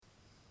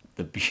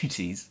The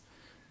beauties?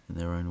 In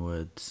their own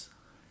words.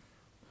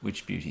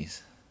 Which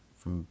beauties?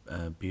 From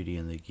Beauty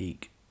and the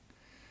Geek.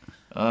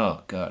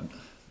 Oh, God.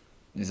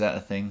 Is that a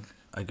thing?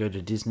 I go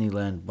to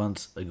Disneyland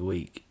once a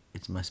week.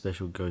 It's my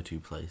special go-to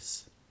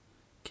place.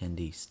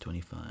 Candice,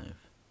 25.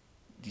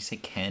 Did you say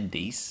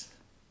Candice?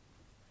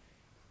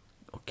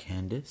 Or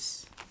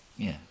Candice?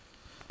 Yeah.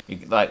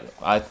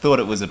 I thought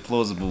it was a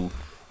plausible,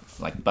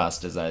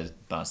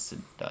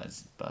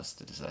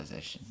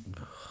 bastardization.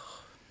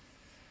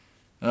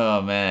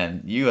 Oh,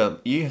 man. You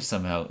have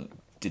somehow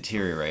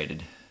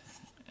deteriorated.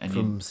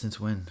 And Since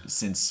when?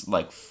 Since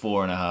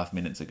 4.5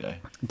 minutes ago.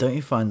 Don't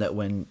you find that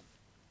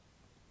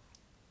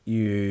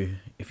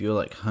if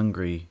you're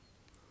hungry,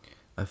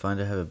 I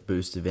find I have a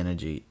boost of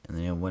energy, and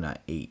then when I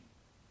eat,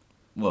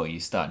 Well, you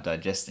start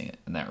digesting it,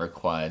 and that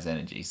requires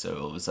energy, so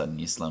all of a sudden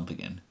you slump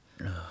again.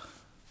 yeah,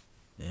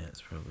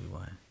 that's probably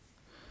why.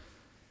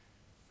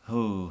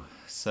 Oh,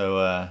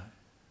 so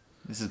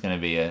this is going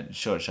to be a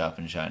short, sharp,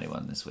 and shiny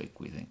one this week,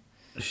 we think.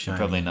 Shiny.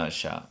 Probably not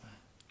sharp.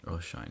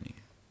 Or shiny.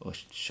 Or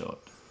short.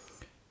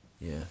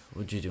 Yeah,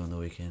 what'd you do on the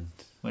weekend?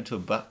 Went to a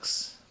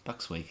Bucks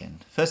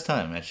weekend. First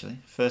time, actually.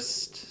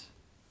 First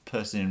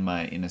person in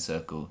my inner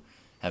circle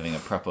having a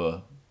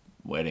proper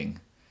wedding.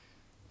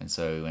 And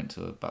so we went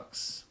to a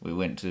Bucks. We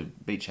went to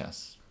Beach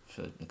House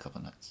for a couple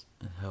of nights.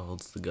 And how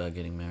old's the guy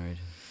getting married?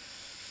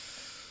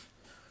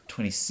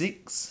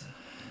 26.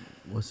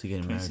 What's he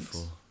getting 26.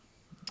 married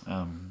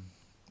for?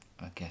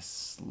 I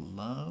guess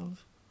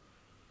love.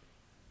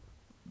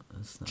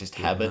 That's not Just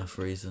good habit. enough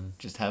reason.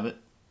 Just habit.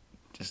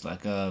 Just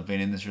I've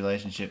been in this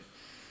relationship.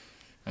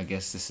 I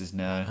guess this is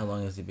now How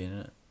long has he been in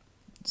it?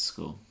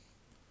 school.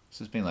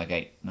 So it's been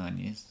 8-9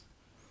 years.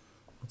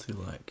 What's he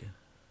like?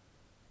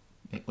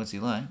 What's he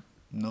like?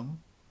 Normal?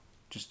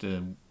 Just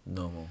a...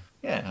 Normal.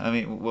 Yeah, I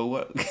mean, well,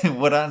 what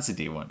what answer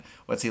do you want?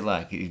 What's he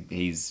like?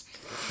 He's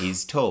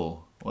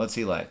tall. What's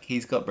he like?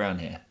 He's got brown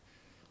hair.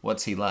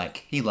 What's he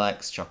like? He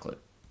likes chocolate.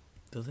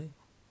 Does he?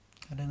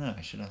 I don't know.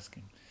 I should ask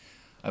him.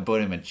 I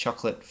bought him a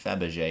chocolate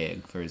Fabergé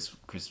egg for his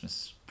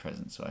Christmas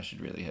present, so I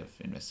should really have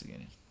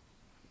investigated.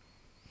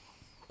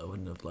 I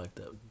wouldn't have liked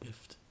that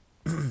gift.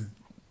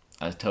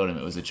 I told him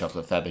it was a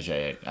chocolate Fabergé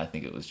egg. I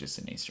think it was just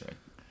an Easter egg.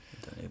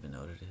 I don't even know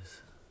what it is.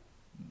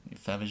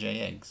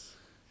 Fabergé eggs.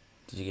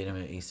 Did you get him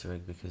an Easter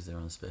egg because they're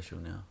on special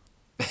now?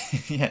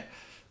 Yeah,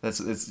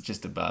 it's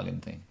just a bargain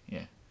thing.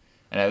 Yeah,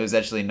 and it was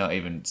actually not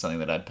even something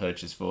that I'd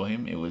purchased for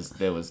him.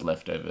 There was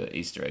leftover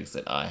Easter eggs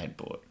that I had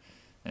bought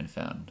and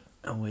found.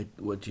 And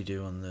what'd you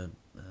do on the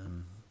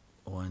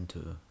wine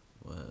tour?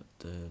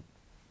 The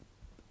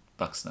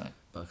Bucks night.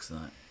 Bucks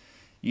night?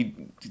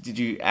 Did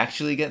you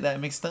actually get that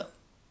mixed up?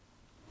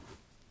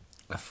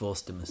 I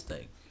forced a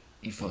mistake.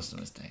 You forced a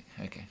mistake.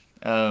 Okay.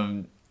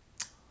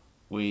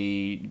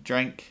 We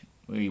drank.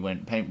 We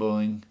went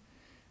paintballing.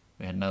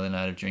 We had another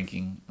night of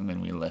drinking, and then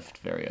we left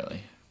very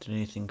early. Did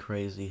anything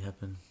crazy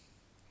happen?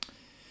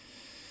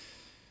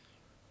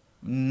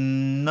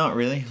 Not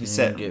really. Did We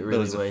anyone get there really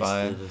was a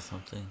fire. wasted or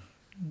something?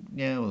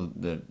 Yeah, well,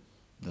 the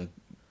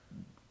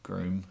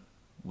groom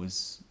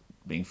was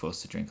being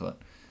forced to drink a lot.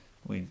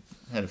 We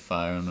had a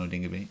fire on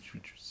Ordinga Beach,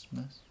 which was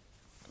nice.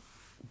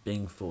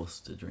 Being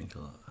forced to drink a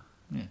lot.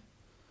 Yeah.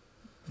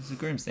 It's a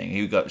groom's thing.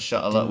 He got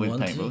shot a lot with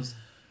paintballs.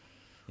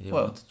 You didn't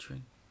Well- want to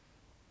drink?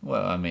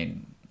 Well, I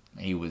mean,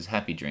 he was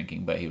happy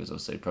drinking, but he was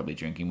also probably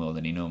drinking more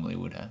than he normally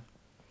would have.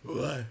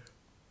 Why?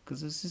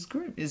 Because it's his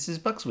groom. It's his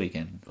Bucks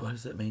weekend. Why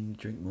does that mean you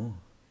drink more?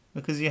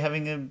 Because you're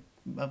having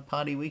a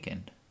party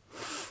weekend.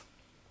 So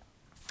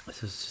it's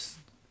just,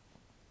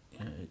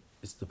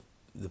 it's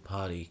the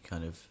party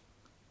kind of.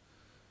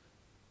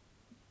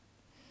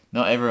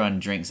 Not everyone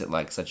drinks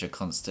at such a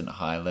constant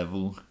high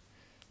level,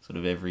 sort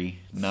of every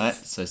night.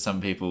 So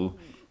some people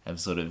have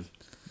sort of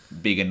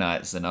bigger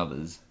nights than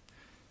others.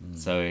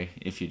 So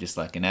if you're just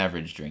an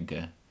average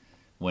drinker,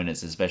 when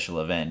it's a special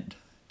event,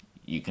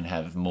 you can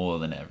have more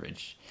than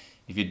average.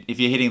 If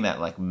you're hitting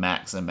that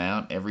max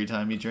amount every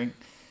time you drink,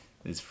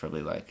 there's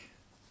probably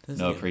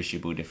no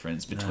appreciable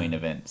difference between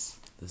events.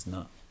 There's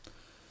not.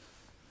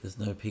 There's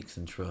no peaks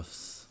and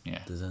troughs.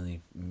 Yeah. There's only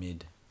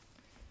mid,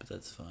 but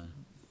that's fine.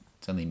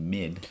 It's only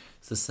mid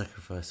It's the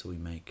sacrifice we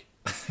make.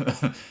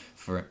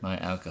 for my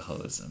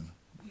alcoholism.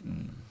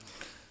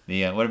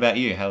 What about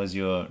you? How was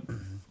your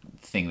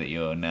thing that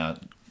you're now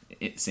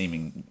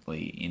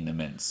seemingly in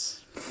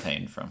immense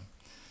pain from?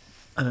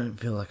 I don't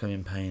feel like I'm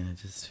in pain. I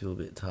just feel a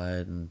bit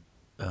tired and.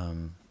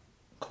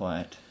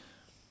 Quiet.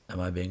 Am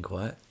I being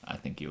quiet? I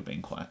think you were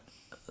being quiet.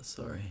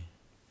 Sorry.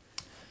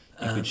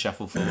 You could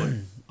shuffle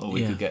forward, or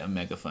we yeah. could get a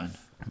megaphone.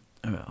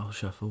 Alright, I'll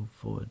shuffle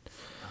forward.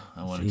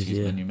 I wanted to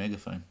use my new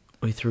megaphone.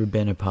 We threw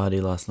Ben a party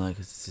last night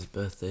because it's his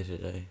birthday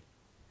today.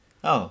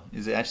 Oh,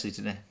 is it actually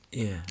today?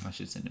 Yeah. I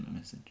should send him a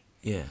message.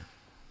 Yeah.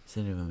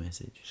 Send him a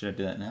message. Should I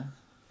do that now?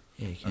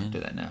 Yeah, you I'll can. do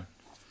that now.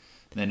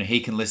 Then he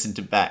can listen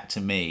back to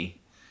me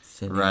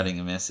writing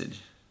a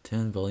message.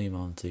 Turn volume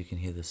on so you can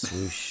hear the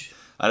swoosh.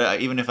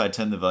 Even if I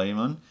turn the volume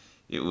on,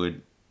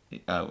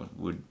 I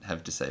would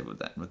have disabled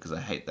that because I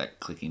hate that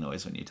clicky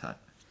noise when you type.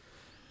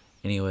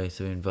 Anyway,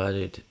 so we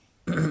invited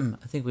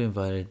I think we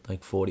invited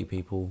like 40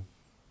 people.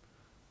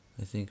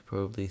 I think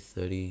probably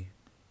 30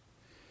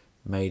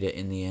 made it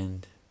in the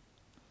end.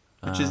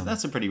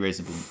 That's a pretty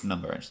reasonable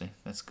number, actually.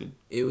 That's good.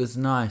 It was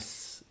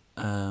nice.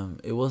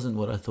 It wasn't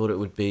what I thought it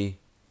would be.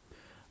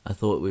 I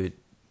thought we'd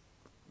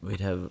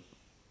have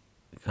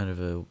kind of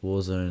a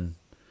war zone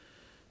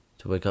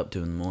to wake up to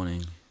in the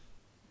morning,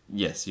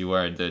 Yes, you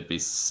worried there'd be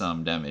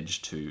some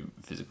damage to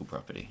physical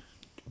property,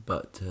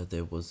 but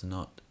there was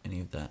not any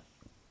of that.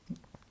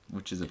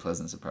 which is a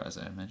pleasant surprise,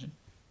 I imagine.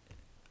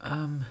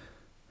 Kind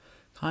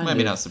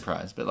Maybe of. not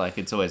surprised, but like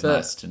it's always But-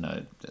 nice to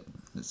know that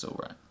it's all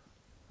right.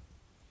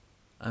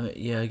 I mean,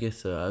 yeah, I guess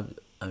so.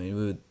 I mean,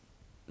 we would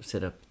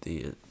set up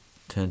the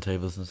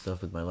turntables and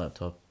stuff with my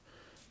laptop.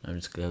 I'm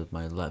just glad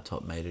my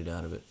laptop made it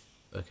out of it.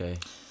 Okay.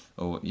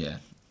 Or yeah,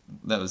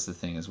 that was the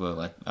thing as well.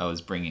 Like I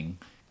was bringing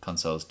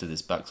consoles to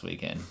this Bucks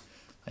weekend,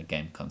 like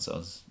game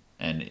consoles,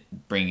 and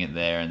bringing it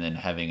there and then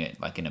having it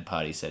like in a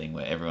party setting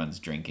where everyone's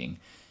drinking,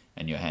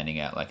 and you're handing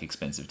out like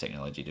expensive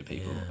technology to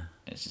people. Yeah.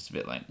 It's just a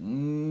bit like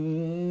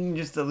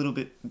just a little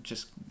bit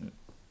just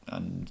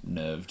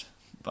unnerved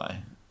by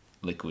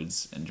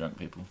liquids and drunk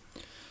people.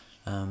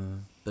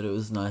 But it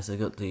was nice. I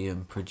got the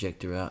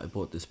projector out. I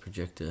bought this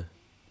projector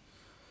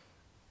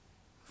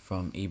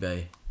from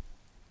eBay.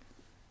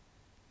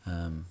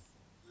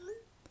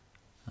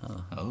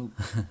 Oh,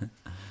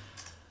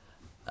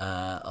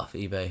 Off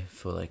eBay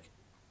for like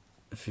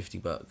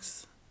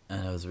 $50,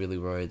 and I was really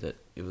worried that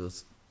it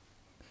was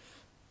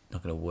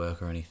not going to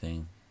work or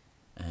anything,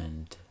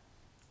 and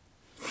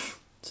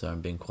so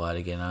I'm being quiet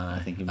again, aren't I? I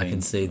think you're I can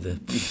being- see the.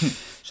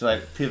 shall I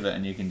pivot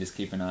and you can just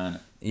keep an eye on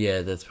it?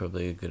 Yeah, that's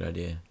probably a good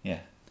idea. Yeah.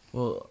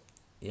 Well,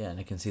 yeah, and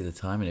I can see the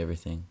time and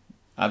everything.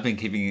 I've been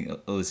keeping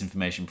all this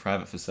information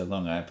private for so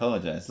long. I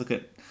apologize.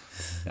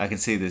 I can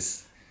see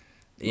this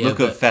look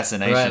but of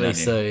fascination rightly on you.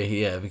 so,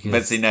 yeah, because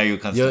But see, now you're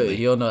constantly.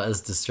 you're not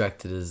as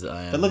distracted as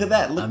I am. But look at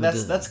that. Look, I'm a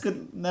that's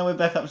good. Now we're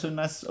back up to a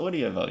nice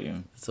audio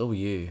volume. It's all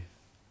you.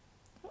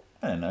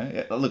 I don't know.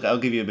 Yeah, look, I'll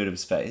give you a bit of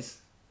space.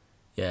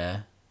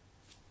 Yeah.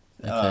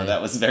 Oh,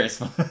 that was very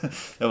small.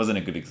 That wasn't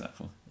a good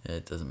example. Yeah,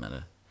 it doesn't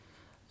matter.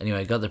 Anyway,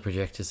 I got the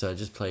projector, so I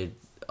just played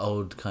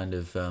old kind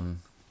of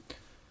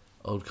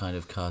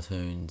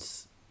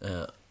cartoons.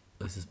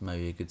 This is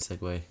maybe a good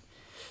segue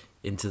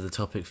into the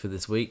topic for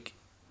this week.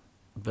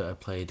 But I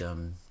played,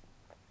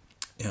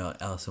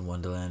 Alice in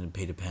Wonderland and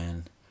Peter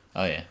Pan,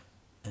 Oh yeah.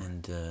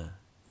 and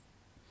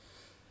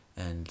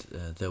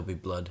There'll Be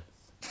Blood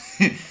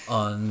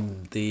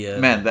on the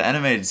Man, the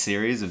animated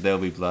series of There'll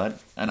Be Blood,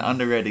 an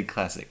underrated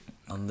classic.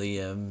 on the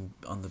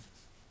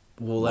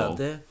wall Wall. out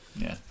there.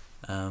 Yeah.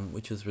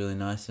 Which was really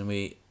nice, and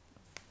we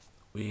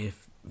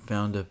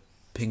found a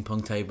ping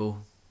pong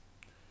table,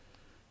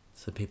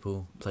 so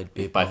people played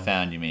beer If by pong.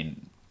 found you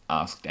mean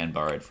asked and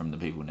borrowed from the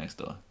people next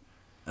door.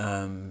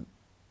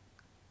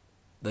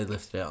 They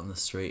left it out on the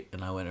street,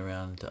 and I went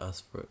around to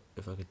ask for it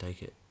if I could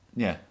take it.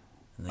 Yeah.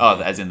 And they Oh,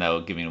 gave- as in they were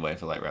giving it away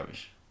for like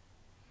rubbish.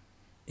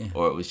 Yeah.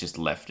 Or it was just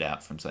left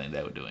out from something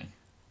they were doing.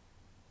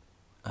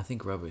 I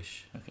think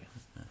rubbish. Okay.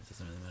 No, it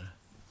doesn't really matter.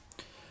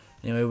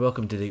 Anyway,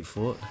 welcome to Deep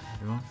Fort,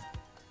 everyone.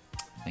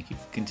 Thank you.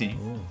 Continue.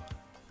 Ooh.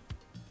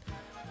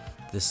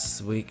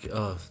 This week,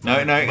 No,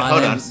 my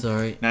hold name's- on.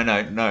 Sorry. No.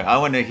 I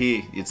want to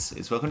hear.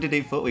 It's Welcome to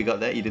Deep Foot. We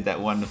got that. You did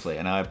that wonderfully,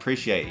 and I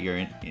appreciate your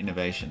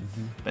innovation.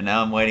 But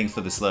now I'm waiting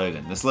for the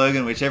slogan. The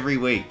slogan, which every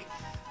week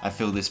I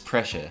feel this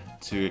pressure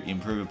to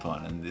improve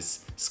upon, and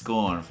this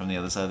scorn from the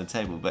other side of the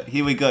table. But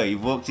here we go.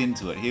 You've walked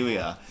into it. Here we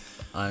are.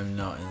 I'm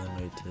not in the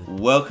mood to.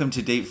 Welcome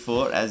to Deep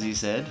Fort, as you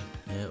said.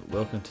 Yeah,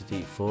 welcome to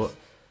Deep Fort,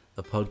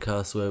 a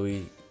podcast where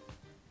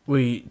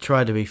we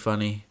try to be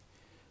funny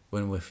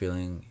when we're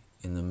feeling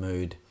in the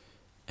mood,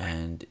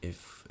 and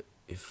if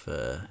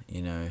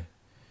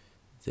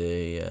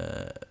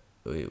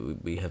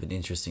we have an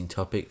interesting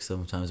topic,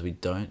 sometimes we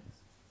don't.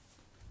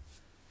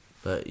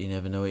 But you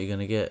never know what you're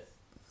gonna get.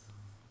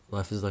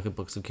 Life is like a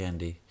box of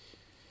candy.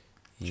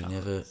 You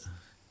never.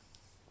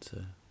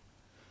 So,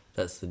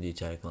 that's the new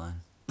tagline.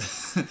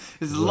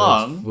 It's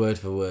long, Word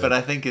for word. but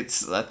I think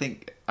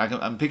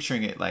I'm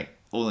picturing it like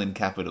all in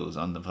capitals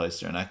on the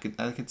poster, and I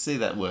could see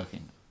that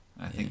working.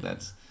 I think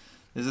there's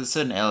a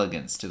certain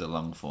elegance to the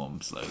long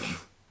form slogan.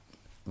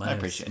 I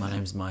appreciate my that.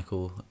 name's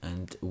Michael,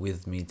 and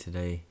with me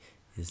today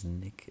is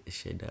Nick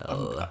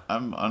Shadell.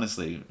 I'm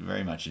honestly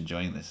very much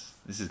enjoying this.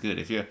 This is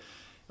good.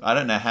 I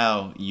don't know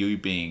how you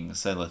being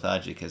so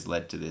lethargic has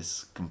led to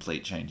this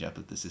complete change up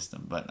of the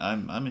system, but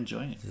I'm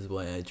enjoying it. This is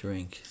why I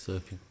drink, so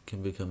you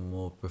can become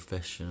more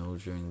professional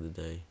during the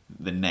day.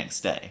 The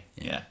next day,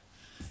 Yeah.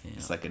 Yeah.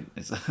 it's like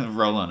it's a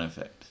roll-on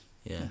effect.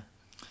 Yeah.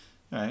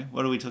 All right,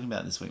 what are we talking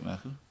about this week,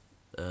 Michael?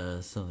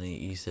 Something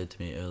you said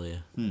to me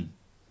earlier,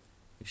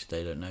 which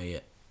they don't know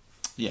yet,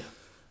 Yeah,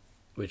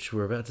 which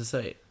we're about to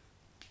say,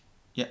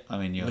 yeah. I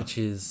mean, which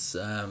is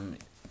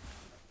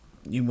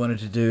you wanted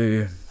to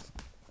do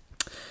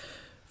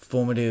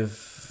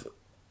formative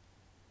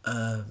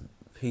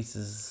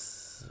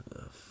pieces.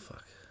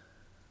 Fuck.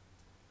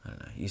 I don't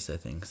know. You say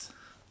things.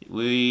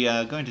 we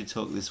are going to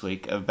talk this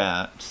week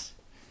about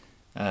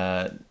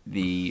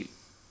the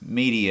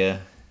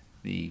media,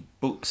 the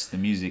books, the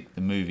music,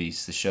 the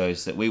movies, the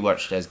shows that we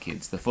watched as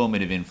kids, the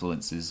formative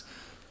influences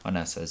on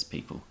us as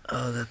people.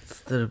 Oh,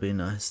 that'll be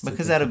nice. to Because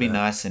think that'll be about.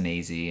 nice and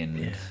easy, and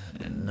Yeah.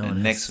 and, No and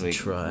one next has to week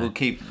try.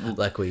 we'll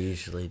Like we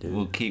usually do.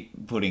 we'll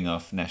keep putting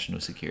off national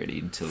security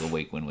until a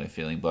week when we're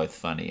feeling both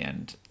funny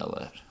and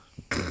alert.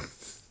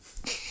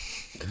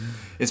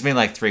 It's been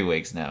like 3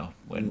 weeks now.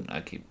 When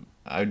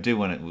I do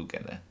want it. We'll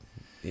get there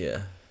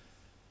Yeah.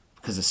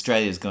 because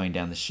Australia's going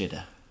down the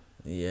shitter.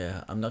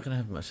 Yeah. I'm not going to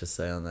have much to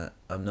say on that.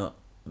 I'm not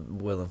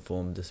well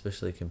informed,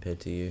 especially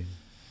compared to you.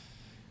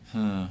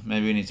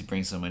 Maybe we need to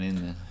bring someone in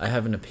then. I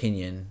have an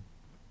opinion,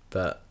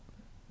 but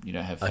You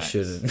don't have I facts.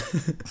 shouldn't.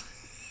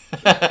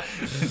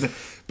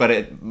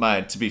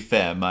 But to be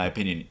fair, my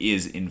opinion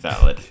is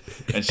invalid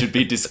and should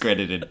be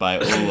discredited by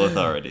all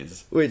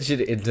authorities. Which should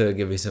in turn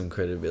give me some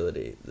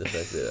credibility. The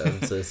fact that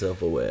I'm so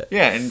self-aware.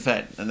 Yeah, in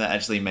fact, and that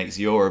actually makes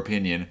your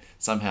opinion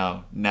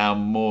somehow now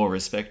more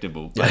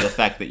respectable by the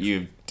fact that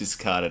you've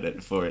discarded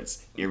it for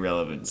its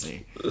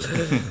irrelevancy. He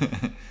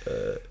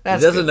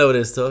That's doesn't good. know what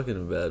he's talking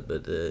about,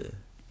 but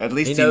At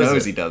least he he knows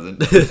knows it. he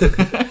doesn't.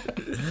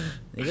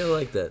 you gotta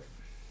like that.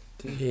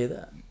 Did you hear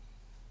that?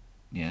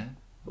 Yeah.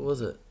 What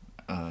was it?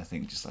 I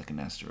think just like an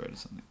asteroid or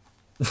something.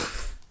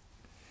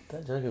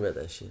 Don't joke about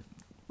that shit.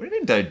 What do you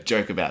mean don't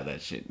joke about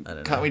that shit? I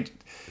don't Can't know. we...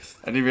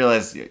 I didn't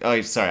realise...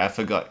 Oh, sorry, I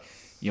forgot.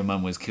 Your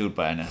mum was killed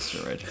by an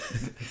asteroid.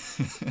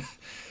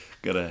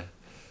 Gotta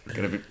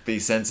be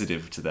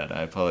sensitive to that.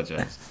 I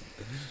apologise.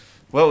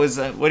 What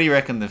do you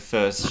reckon the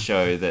first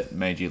show that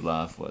made you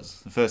laugh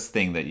was? The first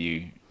thing that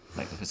you...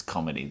 Like the first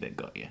comedy that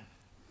got you?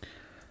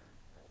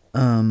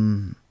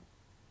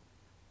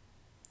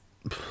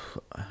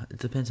 It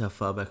depends how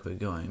far back we're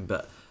going,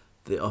 but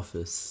The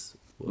Office.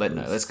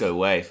 Let's go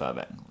way far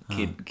back.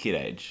 Kid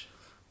age.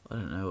 I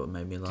don't know what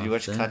made me laugh. you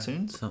watch then.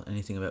 cartoons? It's not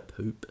anything about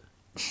poop.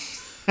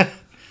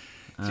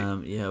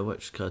 Yeah, I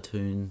watched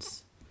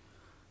cartoons.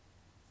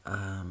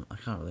 I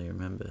can't really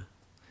remember.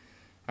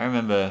 I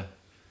remember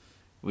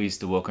we used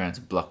to walk around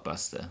to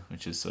Blockbuster,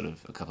 which is sort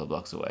of a couple of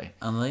blocks away.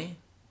 Unley?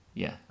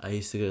 Yeah. I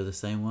used to go to the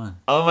same one.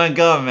 Oh my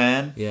god,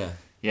 man. Yeah,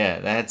 Yeah,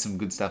 they had some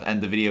good stuff.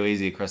 And the Video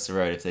Easy across the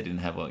road if they didn't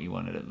have what you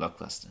wanted at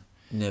Blockbuster.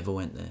 never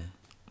went there.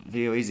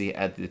 Video Easy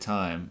at the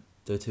time,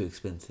 They're too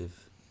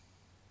expensive.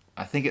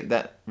 I think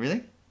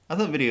really? I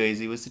thought Video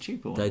Easy was the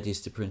cheaper one. Dad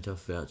used to print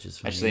off vouchers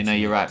for Actually, no,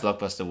 you're right.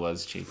 Blockbuster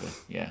was cheaper.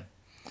 Yeah.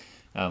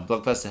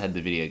 Blockbuster had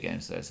the video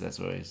games though, so that's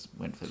where I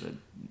went for the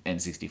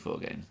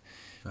N64 games.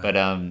 Right.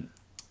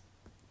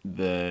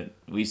 But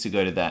we used to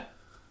go to that.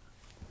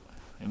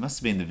 It must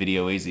have been the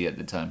Video Easy at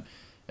the time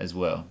as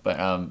well.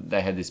 But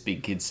they had this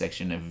big kids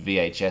section of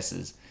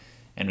VHSs,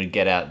 and we'd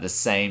get out the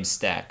same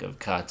stack of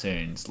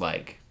cartoons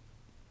like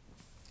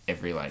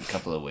every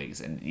couple of weeks,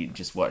 and you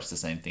just watch the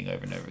same thing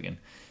over and over again.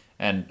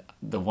 And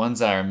the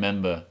ones I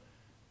remember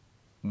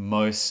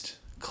most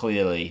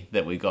clearly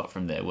that we got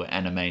from there were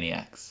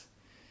Animaniacs.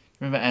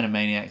 Remember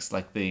Animaniacs,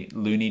 like the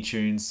Looney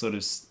Tunes sort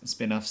of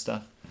spin-off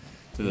stuff?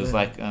 So there was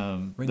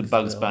the Rings a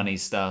Bugs bell. Bunny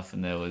stuff,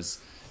 and there was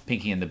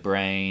Pinky and the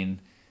Brain,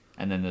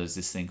 and then there was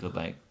this thing called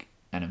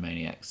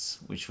Animaniacs,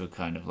 which were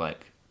kind of I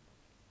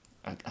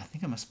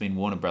think it must have been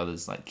Warner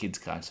Brothers kids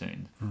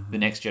cartoon, the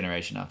next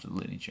generation after the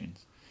Looney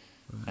Tunes.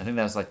 I think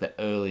that was the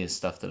earliest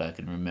stuff that I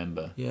can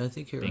remember Yeah, I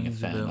think it being a rings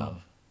fan bell.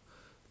 of.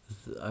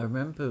 I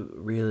remember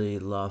really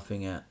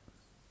laughing at.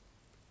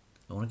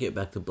 I want to get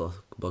back to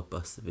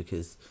Blockbuster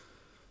because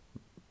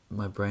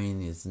my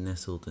brain is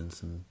nestled in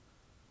some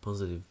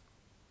positive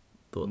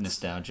thoughts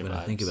Nostalgia when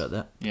I think vibes. about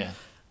that. Yeah.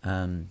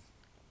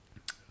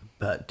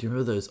 But do you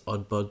remember those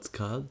Oddbods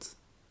cards?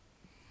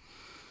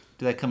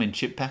 Do they come in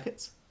chip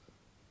packets?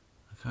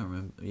 I can't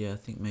remember. Yeah, I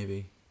think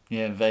maybe.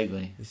 Yeah,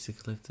 vaguely. I used to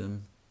collect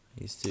them.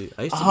 I used to. Be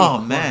Oh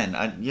quite- man,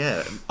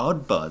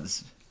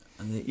 Oddbuds.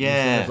 And they used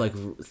Yeah. to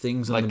have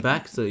things on the Like-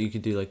 back, so you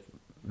could do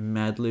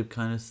Mad Lib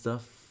kind of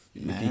stuff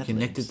if you Mad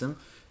connected Libs. them.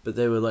 But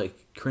they were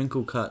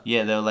crinkle cut,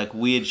 Yeah, they were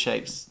weird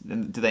shapes.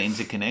 And do they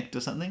interconnect or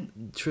something?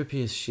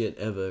 trippiest shit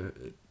ever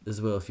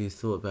as well. If you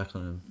thought back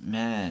on them.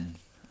 Man,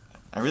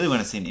 I really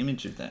want to see an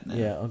image of that now.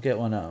 Yeah, I'll get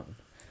one up.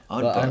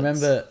 Oddbuds. But I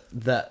remember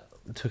that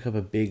took up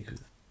a big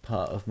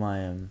part of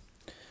my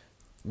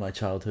my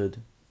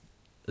childhood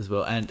as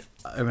well, and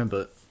I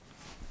remember.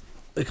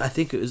 I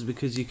think it was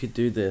because you could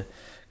do they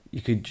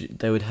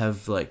would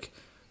have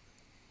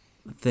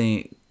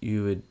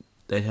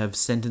they'd have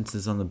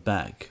sentences on the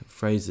back,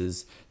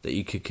 phrases that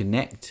you could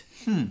connect,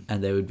 and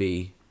they would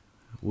be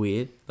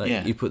weird.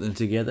 Yeah. You put them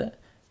together,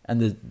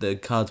 and the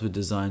cards were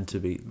designed to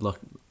be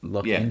locked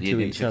Yeah, into you'd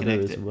each other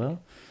interconnect as it.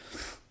 well.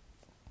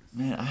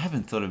 Man, I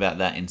haven't thought about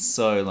that in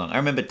so long. I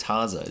remember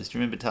Tarzos. Do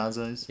you remember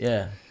Tarzos?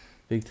 Yeah,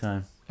 big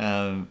time.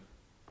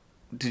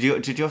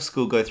 Did your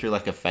school go through a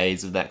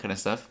phase of that kind of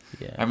stuff?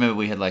 Yeah. I remember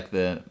we had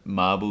the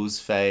marbles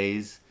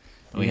phase.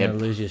 And we You're had.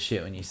 gonna lose your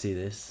shit when you see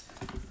this.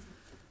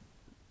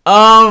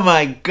 Oh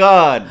my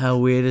god! How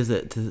weird is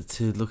it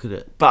to look at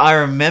it? But I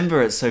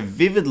remember it so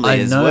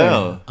vividly as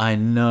well. I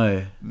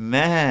know.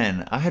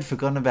 Man, I had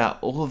forgotten about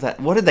all of that.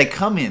 What did they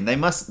come in?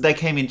 They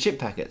came in chip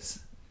packets.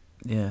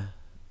 Yeah.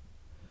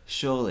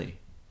 Surely.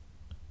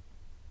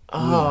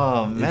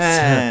 Oh,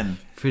 man.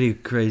 Pretty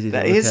crazy.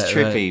 That to look is at,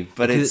 trippy, right?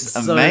 but Because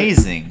it's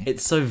amazing.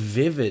 It's so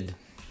vivid.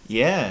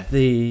 Yeah.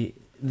 The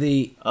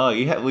Oh,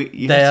 you have.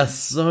 they are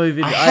so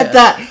vivid. I had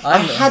that. I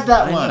had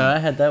that I one. know, I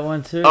had that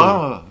one too.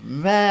 Oh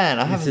man,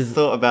 I haven't is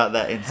thought about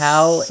that in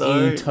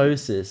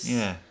halitosis.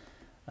 Yeah.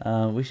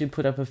 We should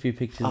put up a few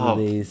pictures Oh, of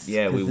these.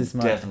 yeah, 'cause we this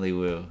might definitely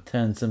will.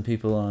 turn some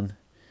people on.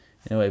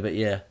 Anyway, but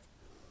yeah.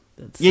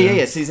 That's,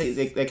 Yeah. See,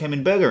 they came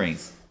in burger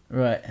rings.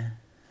 Right.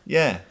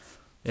 Yeah.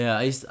 Yeah,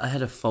 I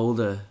had a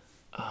folder.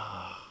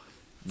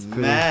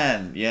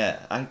 Man, yeah,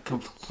 I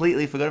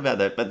completely forgot about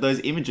that. But those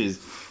images,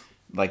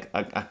 like,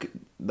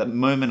 the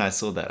moment I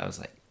saw that, I was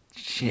like,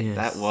 shit,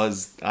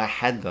 Yes. I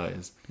had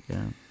those.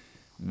 Yeah.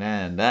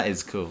 Man, that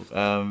is cool.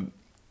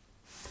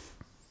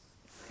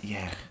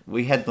 Yeah,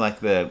 we had like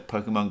the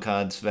Pokemon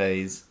cards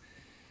phase.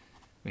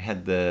 We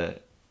had the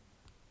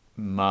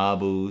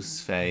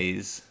marbles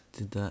phase.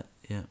 Did that,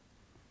 yeah.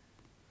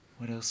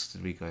 What else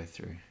did we go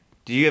through?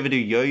 Did you ever do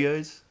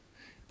yo-yos?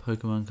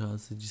 Pokemon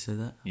cards, did you say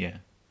that? Yeah,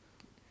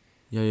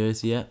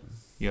 Yo-yos, yeah.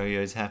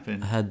 yo-yos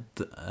happened. I had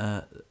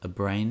a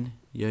brain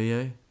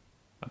yo-yo.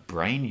 A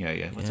brain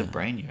yo-yo? What's a Yeah.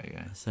 brain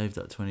yo-yo? I saved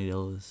up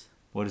 $20.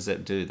 What does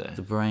that do though?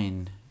 The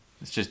brain.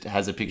 It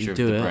has a picture You of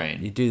do the it.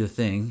 brain. You do the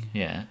thing,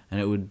 Yeah.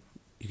 and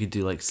you could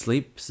do like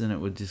sleeps, and it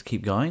would just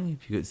keep going.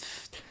 If you could,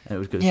 and it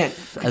would go. Yeah.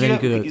 And then you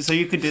could go. So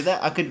you could do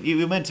that. You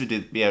were meant to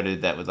be able to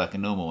do that with like a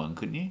normal one,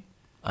 couldn't you?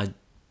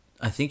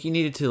 I think you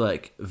needed to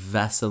like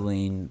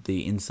Vaseline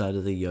the inside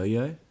of the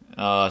yo-yo.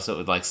 Oh, so it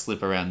would like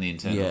slip around the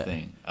internal Yeah.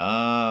 thing.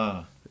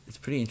 Oh. It's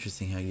pretty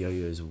interesting how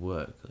yo-yos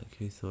work. Like,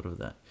 who thought of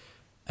that?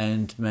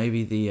 And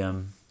maybe the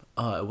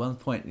at one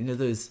point, you know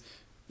those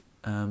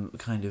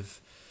kind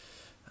of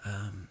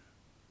I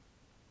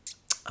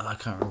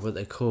can't remember what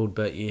they're called,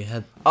 but you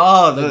had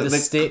Oh, like the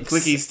sticks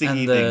clicky sticky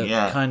and the thing,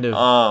 yeah. kind of.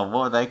 Oh,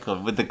 what were they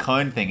called? With the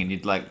cone thing, and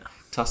you'd like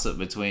toss it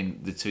between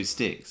the two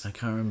sticks. I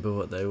can't remember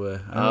what they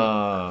were. I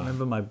Oh.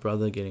 remember my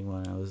brother getting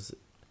one. I was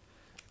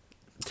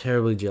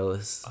terribly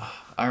jealous.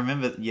 I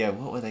remember, yeah,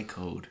 what were they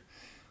called?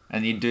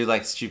 And you'd do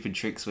like stupid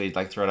tricks where you'd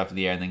like throw it up in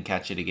the air and then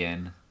catch it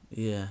again.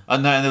 Yeah. Oh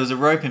no, and there was a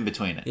rope in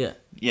between it. Yeah.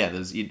 Yeah,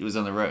 it was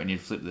on the rope and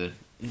you'd flip the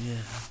Yeah.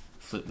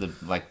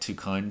 like two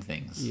cone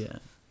things. Yeah.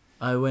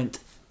 I went.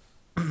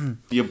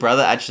 Your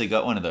brother actually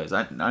got one of those.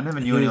 I never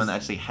knew He anyone was- that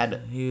actually had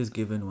it. He was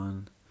given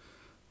one.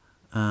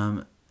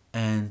 And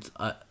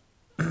I,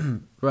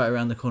 right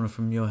around the corner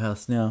from your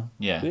house now.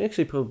 Yeah. We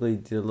actually probably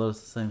did a lot of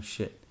the same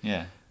shit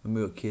Yeah. when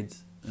we were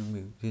kids and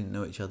we didn't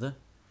know each other.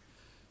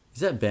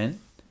 Is that Ben?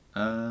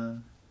 That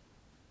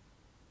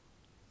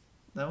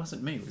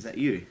wasn't me. Was that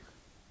you?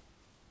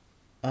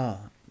 Oh.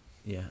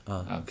 Yeah.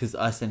 Oh. Because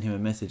I sent him a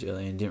message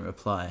earlier and didn't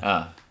reply.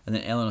 Ah. And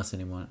then Eleanor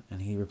sent him one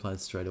and he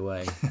replied straight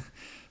away.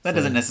 That So-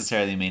 doesn't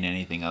necessarily mean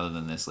anything other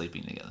than they're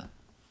sleeping together.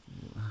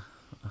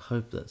 I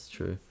hope that's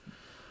true.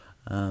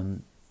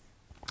 There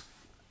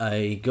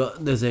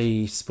was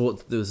a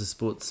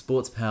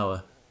sports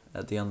power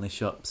at the Unleashed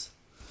shops,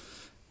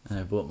 and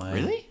I bought my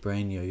Really?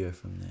 brain yo-yo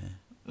from there.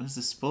 It was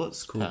the sports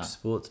It's called car.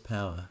 Sports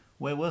Power,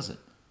 Where was it?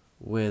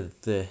 where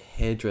the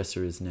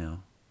hairdresser is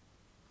now.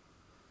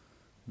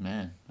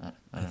 Man, I I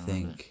don't remember.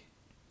 think,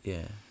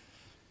 yeah.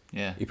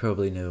 Yeah. You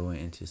probably never went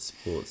into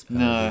sports power.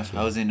 No, did you?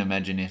 I was in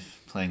Imagine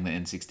If playing the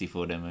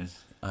N64 demos.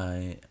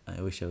 I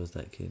wish I was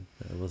that kid,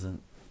 but I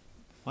wasn't.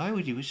 Why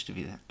would you wish to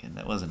be that kid?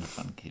 That wasn't a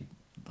fun kid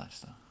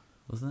lifestyle.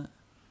 Wasn't it?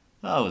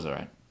 Oh, it was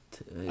alright.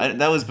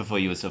 That was before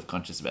you were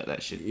self-conscious about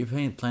that shit. You're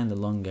playing the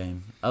long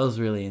game. I was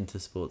really into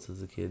sports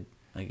as a kid,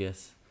 I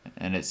guess.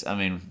 And it's, I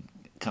mean,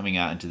 coming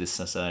out into this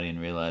society and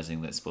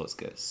realizing that sports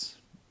gets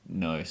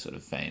no sort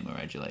of fame or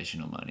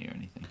adulation or money or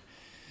anything.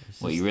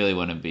 It's What just- you really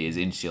want to be is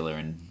insular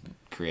and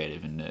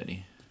creative and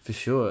nerdy. For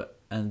sure,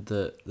 and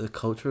the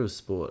culture of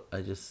sport.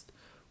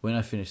 When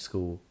I finished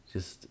school,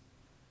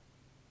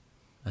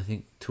 I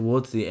think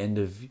towards the end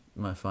of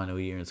my final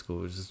year in school,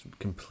 I was just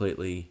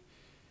completely,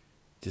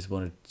 just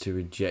wanted to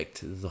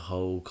reject the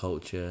whole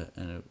culture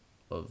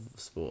of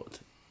sport,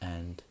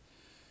 and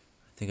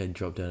I think I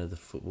dropped out of the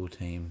football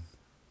team.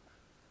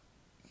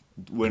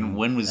 When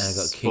was And I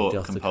got sport kicked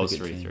off the compulsory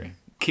cricket through? team.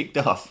 Kicked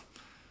off?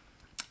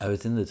 I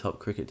was in the top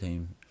cricket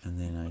team, and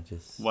then I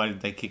just Why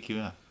did they kick you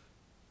out?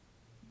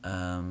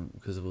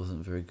 because it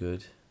wasn't very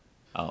good.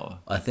 Oh,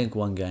 I think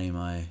one game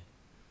I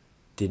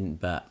didn't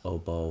bat or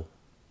bowl,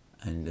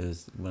 and it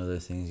was one of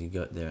those things you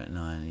got there at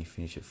 9 and you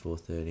finish at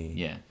 4:30.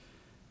 yeah.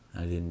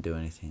 I didn't do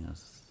anything. I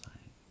was like,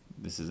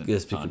 This isn't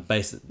just fun.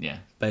 because Yeah.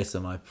 based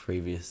on my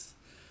previous,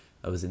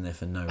 I was in there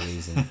for no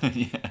reason.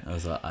 Yeah. I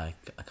was like, I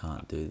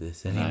can't do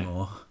this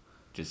anymore.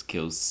 Just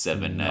kills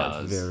 7 Not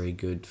hours. very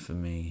good for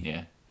me.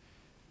 Yeah.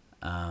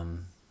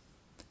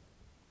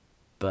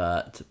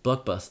 But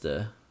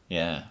Blockbuster,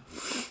 Yeah.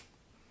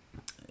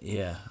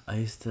 yeah,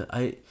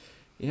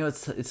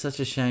 it's such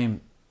a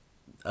shame.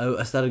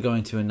 I started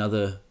going to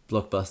another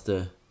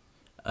Blockbuster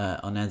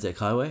on Anzac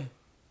Highway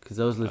because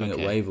I was living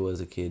Okay. at Wavell as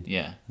a kid.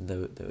 Yeah. And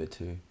they were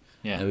too.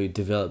 Yeah. And we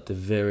developed a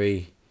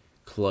very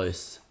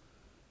close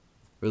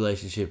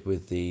relationship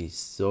with the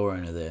store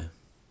owner there.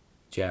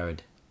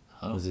 Jared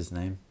Oh. was his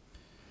name.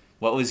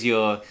 What was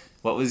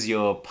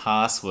your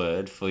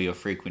password for your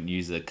frequent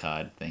user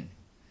card thing?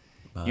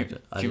 But You-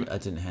 I do you-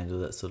 didn't handle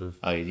that sort of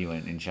Oh, you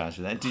weren't in charge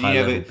of that. Did you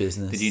high-level never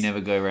business. Did you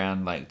never go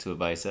around like to it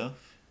by yourself?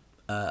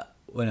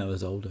 when I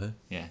was older.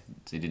 Yeah,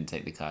 so you didn't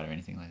take the card or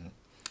anything like that.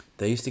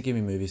 They used to give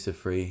me movies for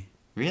free.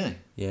 Really?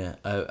 Yeah,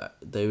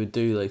 they would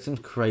do like some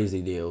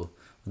crazy deal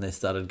when they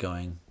started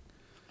going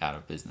Out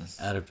of business.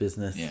 out of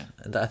business. Yeah.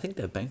 And I think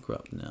they're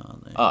bankrupt now,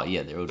 aren't they? Oh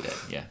yeah, they're all dead.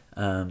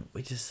 Yeah.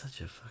 Which is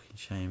such a fucking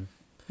shame.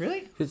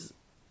 Really? Because,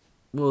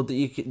 well,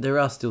 there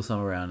are still some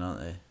around, aren't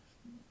there?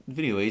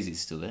 Video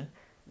Easy's still there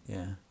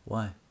Yeah.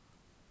 Why?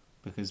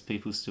 because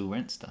people still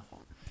rent stuff. I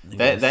They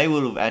guess. they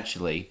would have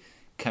actually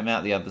come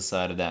out the other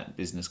side of that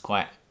business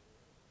quite.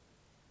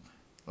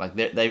 Like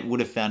they would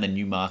have found a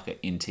new market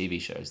in TV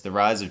shows. The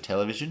rise of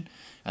television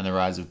and the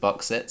rise of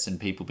box sets and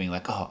people being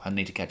like, oh, I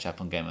need to catch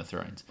up on Game of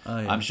Thrones. Oh,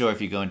 yeah. I'm sure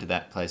if you go into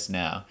that place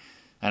now,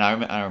 and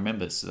I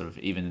remember sort of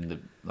even in the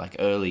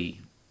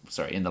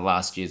in the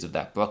last years of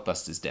that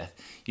Blockbuster's death,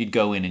 you'd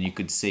go in and you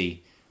could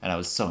see, and I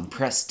was so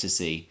impressed to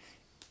see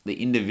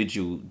the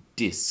individual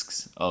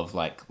discs of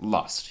like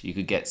Lost. You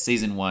could get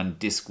season 1,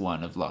 disc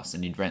 1 of Lost,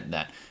 and you'd rent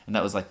that, and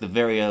that was like the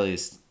very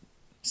earliest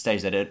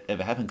stage that it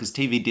ever happened because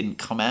TV didn't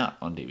come out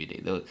on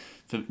DVD.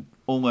 For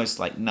almost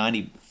like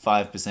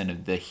 95%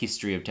 of the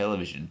history of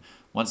television,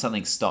 once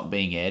something stopped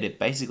being aired, it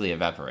basically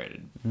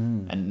evaporated,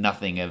 and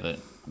nothing ever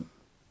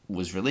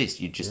was released.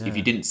 You just if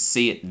you didn't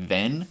see it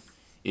then,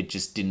 it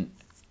just didn't.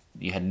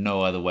 You had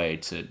no other way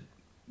to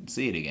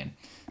see it again.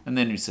 And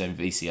then so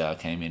VCR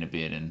came in a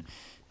bit,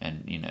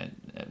 and you know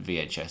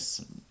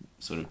VHS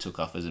sort of took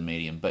off as a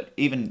medium, but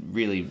even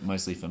really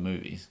mostly for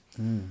movies.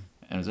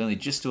 And it was only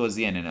just towards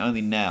the end, and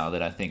only now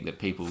that I think that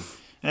people,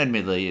 and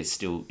admittedly it's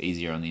still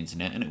easier on the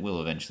internet, and it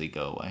will eventually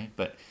go away,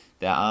 but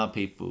there are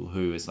people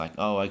who is like,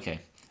 oh, okay,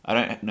 I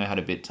don't know how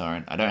to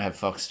BitTorrent, I don't have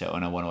Foxtel,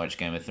 and I want to watch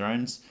Game of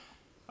Thrones,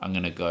 I'm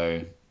going to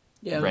go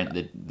rent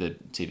the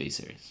TV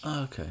series.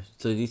 Oh, okay.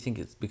 So do you think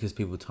it's because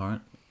people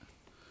torrent?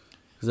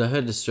 Because I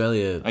heard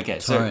Australia Okay,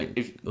 torrent. so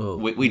if well,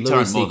 we Louis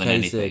torrent more than CK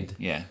anything, said-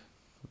 yeah.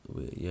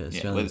 Yeah,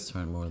 Australians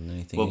torrent more than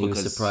anything. well, He was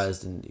because-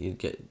 surprised, and you'd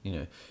get,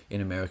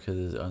 in America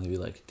there's only be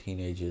like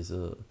teenagers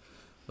or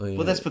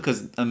Well, that's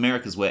because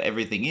America's where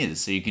everything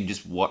is, so you can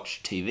just watch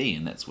TV,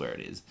 and that's where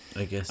it is.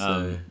 I guess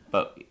so.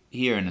 But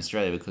here in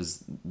Australia,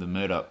 because the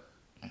Murdoch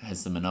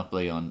has the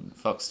monopoly on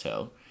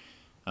Foxtel,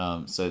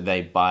 so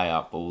they buy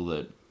up all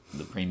the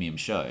premium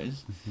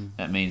shows.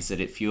 That means that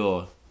if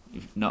you're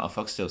not a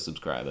Foxtel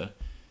subscriber,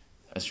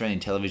 Australian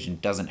television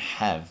doesn't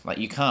have, like,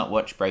 you can't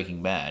watch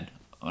Breaking Bad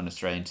on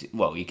Australian.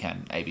 Well, you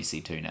can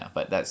ABC2 now,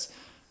 but that's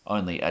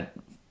only a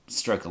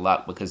stroke of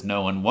luck because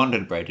no one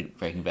wanted Breaking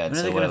Bad When are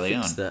so they going to early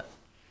fix on. that?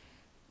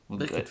 Well,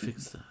 They could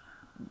fix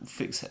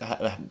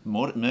that.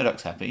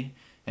 Murdoch's happy,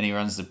 and he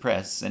runs the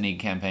press, and he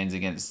campaigns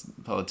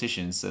against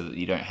politicians so that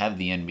you don't have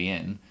the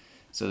NBN,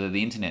 so that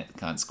the internet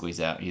can't squeeze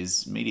out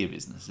his media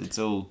business. It's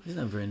all He's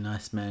not a very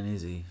nice man,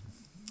 is he?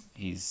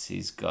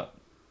 he's got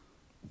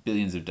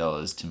billions of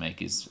dollars to make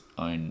his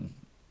own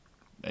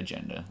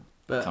agenda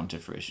But- come to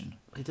fruition.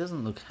 He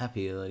doesn't look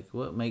happy. Like,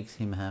 what makes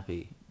him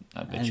happy?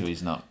 I bet And- you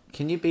he's not.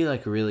 Can you be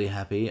like really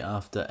happy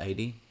after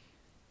 80?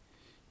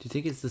 Do you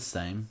think it's the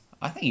same?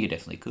 I think you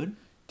definitely could.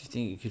 Do you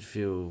think you could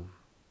feel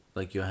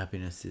like your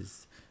happiness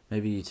is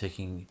maybe you're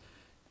taking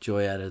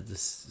joy out of the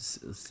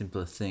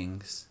simpler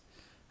things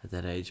at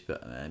that age,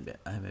 but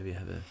I maybe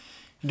have a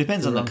It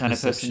depends The on the wrong kind of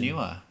person perception. you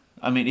are.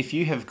 I mean, if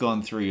you have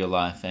gone through your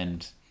life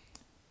and,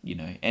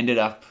 ended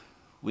up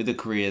with a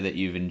career that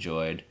you've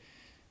enjoyed,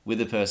 with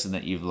a person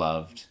that you've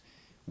loved,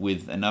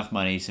 with enough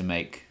money to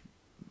make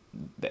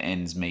the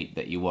ends meet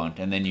that you want,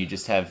 and then you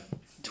just have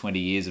 20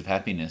 years of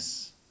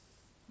happiness,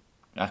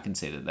 I can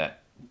see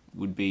that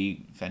would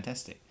be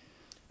fantastic.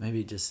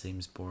 maybe it just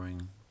seems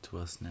boring to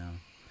us now.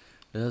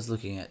 But I was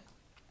looking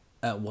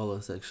at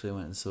Wallace actually. I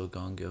went and saw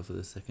Gone Girl for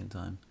the second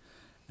time,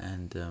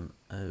 and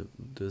there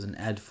was an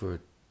ad for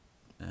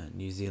a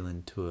New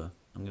Zealand tour.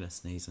 I'm gonna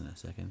sneeze in a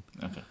second.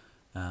 Okay.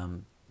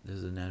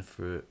 There's an ad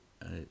for it.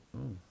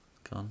 Oh,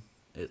 gone.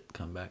 It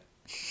come back.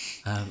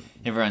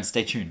 Everyone,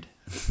 stay tuned.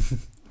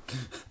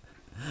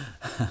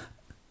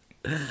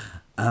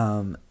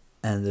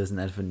 And there's an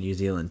ad for New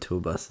Zealand tour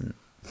bus, and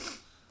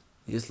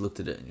you just looked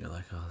at it and you're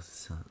like, oh,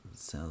 this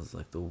sounds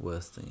like the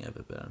worst thing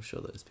ever, but I'm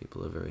sure those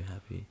people are very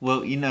happy.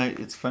 Well,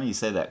 it's funny you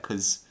say that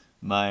because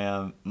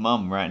my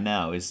mum right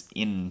now is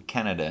in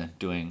Canada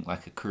doing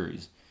like a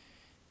cruise,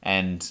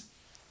 and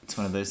it's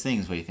one of those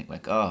things where you think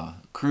like, oh,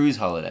 cruise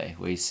holiday,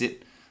 where you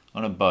sit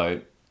on a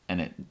boat and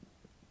it,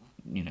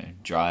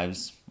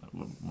 drives.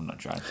 Well, not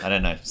drives. I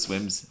don't know.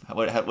 Swims.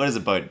 What does a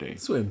boat do?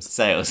 Swims.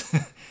 Sails.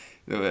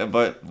 A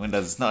boat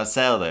it's not a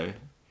sail though.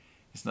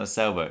 It's not a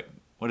sailboat.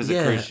 What does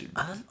a cruise?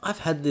 I've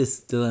had this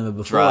dilemma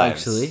before, Drives.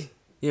 actually.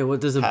 Yeah,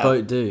 what does a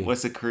boat do?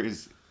 What's a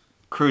cruise?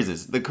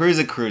 Cruises. The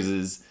cruiser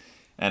cruises,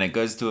 and it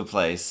goes to a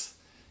place,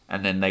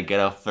 and then they get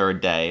off for a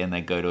day, and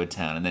they go to a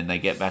town, and then they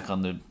get back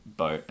on the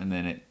boat, and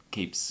then it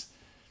keeps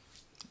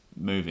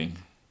moving.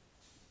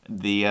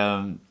 The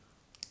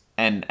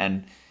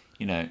and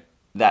you know,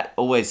 that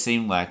always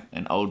seemed like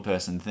an old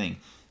person thing.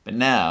 But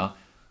now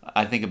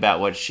I think about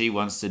what she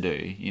wants to do,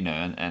 you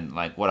know, and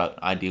like what an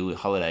ideal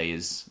holiday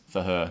is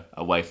for her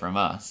away from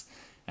us.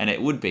 And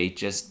it would be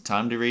just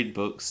time to read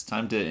books,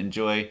 time to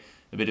enjoy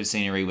a bit of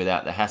scenery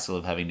without the hassle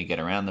of having to get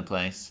around the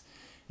place.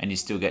 And you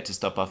still get to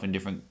stop off in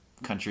different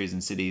countries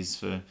and cities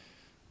for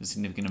a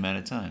significant amount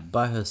of time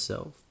By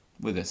herself.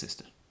 with her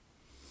sister.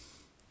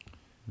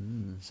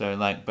 So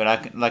like, but I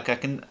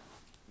can,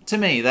 to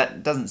me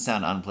that doesn't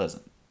sound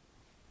unpleasant.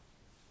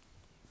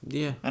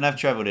 Yeah. And I've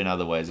travelled in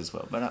other ways as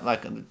well, but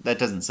like that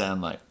doesn't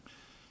sound like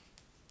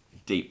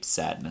deep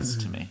sadness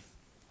to me.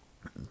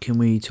 Can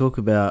we talk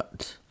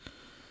about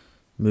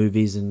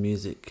movies and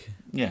music?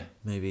 Yeah.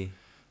 Maybe.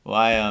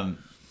 Well,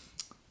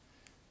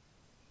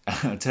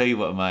 I'll tell you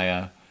what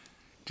my.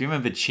 Do you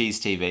remember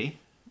Cheese TV,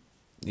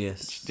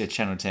 Yes. the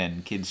Channel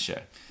 10 kids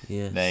show?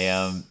 Yes. They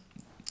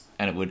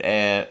and it would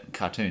air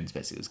cartoons.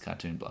 Basically, it was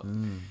cartoon block.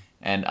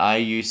 And I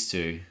used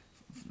to.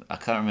 I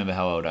can't remember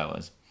how old I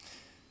was.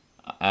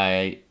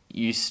 I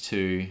used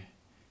to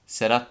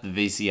set up the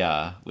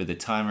VCR with a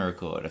timer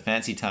record, a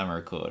fancy timer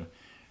record.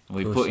 And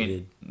we Of put course in you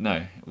did.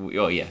 no,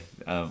 oh yeah.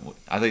 I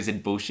thought you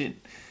said bullshit.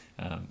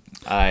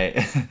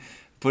 I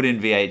put in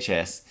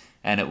VHS,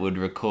 and it would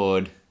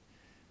record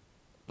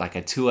like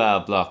a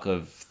 2-hour block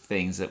of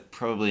things that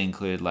probably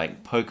include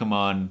like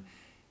Pokemon,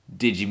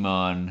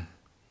 Digimon.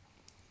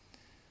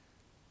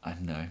 I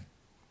don't know,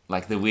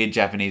 like the weird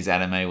Japanese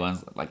anime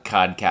ones, like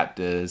Card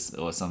Captors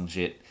or some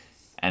shit.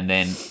 And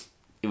then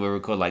it would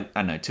record like, I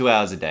don't know, 2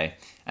 hours a day.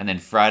 And then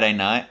Friday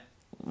night,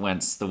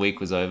 once the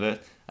week was over,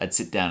 I'd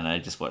sit down and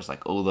I'd just watch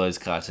like all those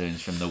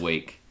cartoons from the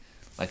week,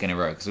 like in a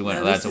row, because we weren't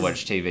Now, allowed this to is-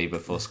 watch TV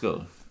before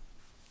school.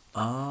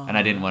 Oh. And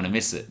I didn't want to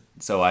miss it.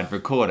 So I'd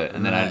record it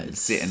and then I'd Right.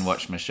 sit and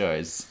watch my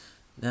shows.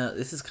 Now,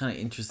 this is kind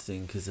of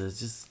interesting because I was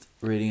just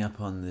reading up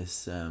on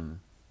this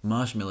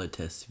marshmallow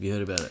test. Have you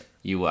heard about it?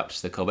 You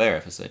watched the Colbert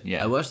episode,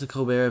 yeah. I watched the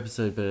Colbert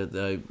episode, but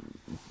I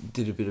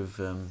did a bit of...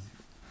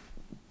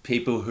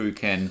 People who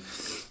can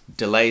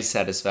delay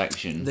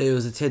satisfaction. there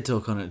was a TED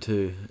Talk on it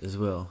too, as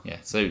well. Yeah,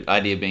 so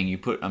idea being you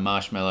put a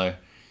marshmallow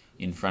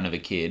in front of a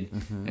kid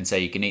and say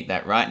you can eat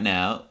that right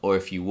now, or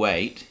if you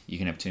wait, you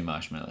can have 2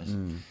 marshmallows.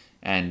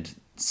 And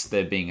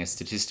there being a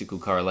statistical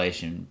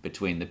correlation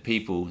between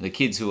the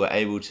kids who were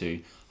able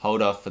to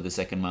hold off for the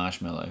second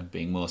marshmallow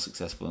being more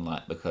successful in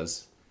life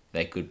because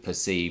they could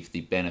perceive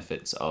the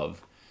benefits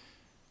of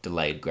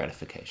delayed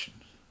gratification.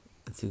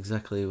 That's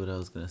exactly what I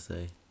was going to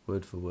say,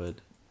 word for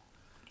word.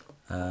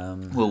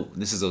 Well,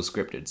 this is all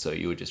scripted, so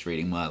you were just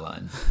reading my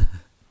line.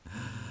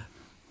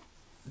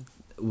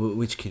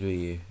 Which kid were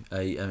you?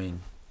 I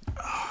mean,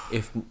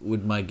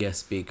 would my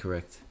guess be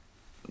correct?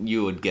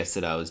 You would guess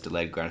that I was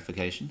delayed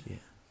gratification? Yeah.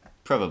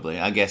 Probably.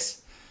 I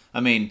guess. I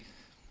mean,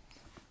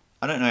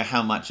 I don't know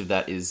how much of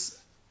that is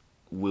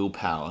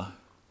willpower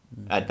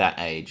at that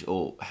age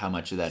or how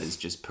much of that is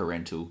just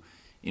parental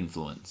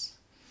influence.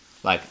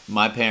 Like,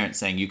 my parents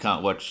saying you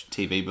can't watch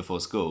TV before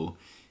school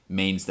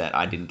means that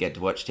I didn't get to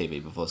watch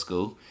TV before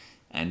school.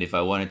 And if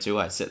I wanted to,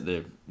 I set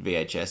the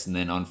VHS and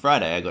then on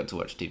Friday I got to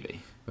watch TV.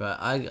 Right,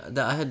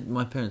 I had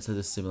my parents had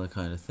a similar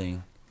kind of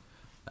thing.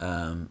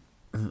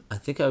 I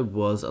think I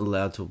was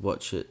allowed to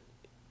watch it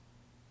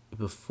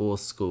before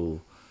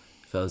school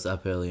if I was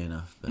up early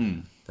enough, but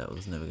that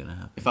was never gonna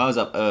happen. If I was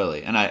up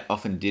early, and I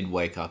often did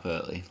wake up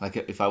early, like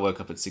if I woke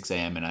up at 6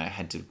 a.m. and I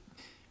had to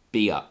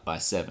be up by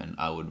 7,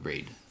 I would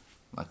read.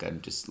 Like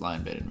I'd just lie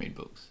in bed and read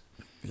books.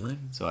 Really?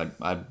 So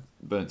I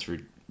burnt through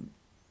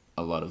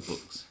a lot of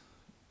books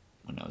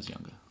when I was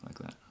younger, like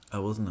that. I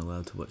wasn't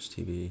allowed to watch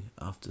TV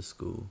after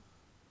school.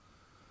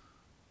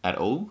 At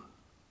all?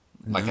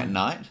 Like No. at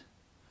night?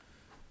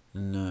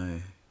 No.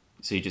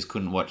 So you just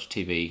couldn't watch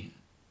TV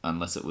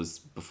unless it was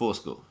before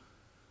school?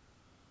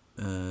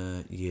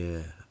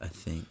 Yeah, I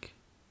think.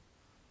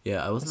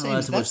 Yeah, I wasn't That allowed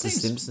seems- to that watch seems- The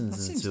Simpsons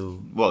that seems- until...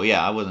 Well,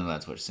 yeah, I wasn't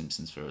allowed to watch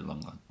Simpsons for a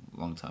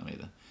long time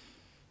either.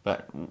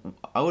 But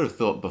I would have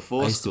thought I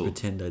before used school. to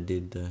pretend I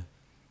did, though.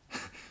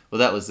 Well,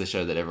 that was the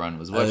show that everyone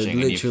was I would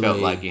watching, and you felt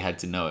literally- like you had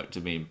to know it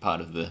to be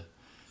part of the.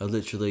 I'd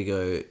literally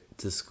go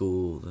to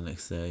school the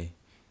next day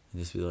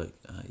and just be like,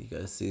 you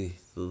guys see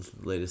the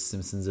latest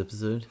Simpsons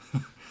episode?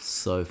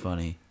 So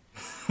funny.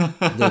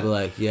 They'd be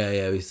like,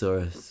 yeah, we saw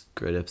a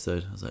great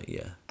episode. I was like,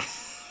 yeah.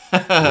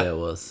 Yeah, it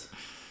was.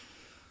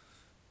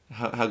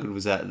 How good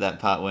was that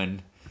part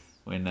when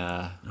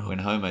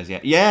Homer's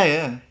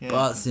yeah.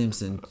 Bart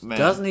Simpson, Man.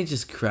 doesn't he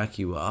just crack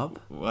you up?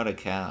 What a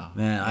cow!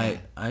 Man,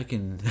 I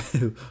can...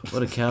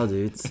 what a cow,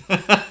 dudes.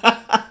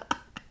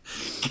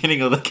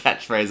 Getting all the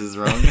catchphrases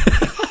wrong.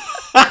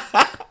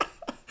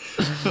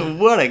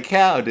 What a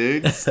cow,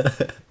 dudes!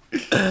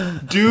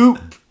 Dupe.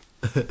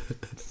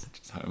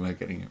 Homer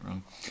getting it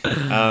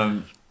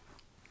wrong.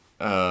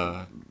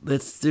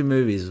 Let's do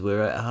movies.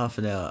 We're at half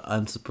an hour.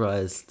 I'm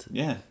surprised.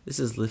 Yeah. This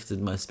has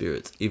lifted my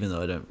spirits, even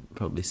though I don't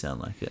probably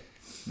sound like it.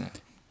 No.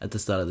 At the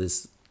start of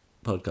this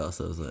podcast,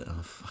 I was like,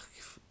 oh, fuck.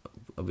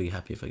 I'll be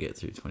happy if I get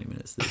through 20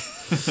 minutes of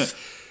this.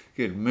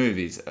 Good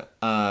movies.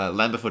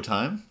 Land Before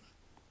Time.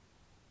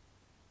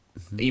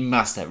 You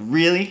must have.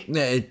 Really?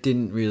 No, it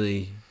didn't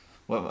really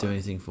What? do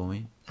anything for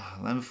me.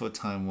 Land Before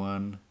Time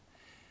 1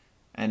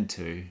 and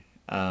 2.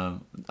 A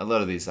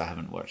lot of these I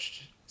haven't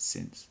watched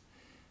since.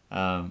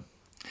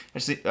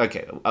 Actually,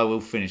 okay, I will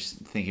finish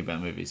thinking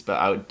about movies, but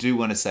I do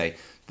want to say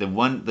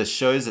the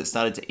shows that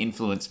started to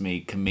influence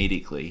me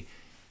comedically,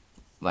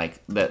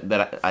 like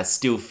that I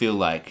still feel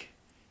like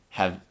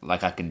I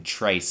can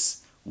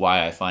trace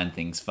why I find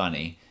things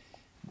funny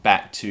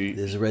back to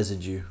There's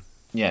residue.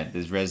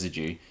 there's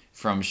residue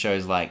from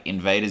shows like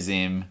Invader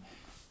Zim,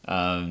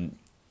 early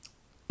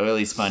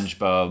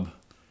SpongeBob,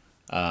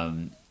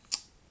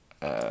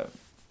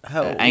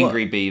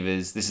 Angry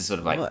Beavers. This is sort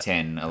of like What?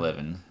 10,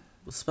 11.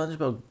 Well,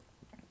 SpongeBob,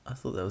 I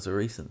thought that was a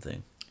recent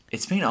thing.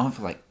 It's been on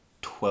for like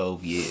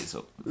 12 years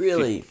or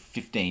Really?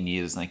 15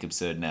 years, like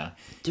absurd now.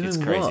 Doing it's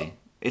crazy. what?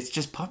 It's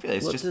just popular.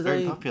 It's What just do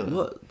very they- popular.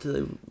 What do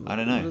they? I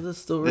don't know. What are the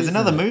stories? There's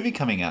another in it? movie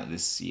coming out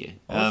this year.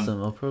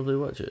 Awesome! I'll probably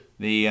watch it.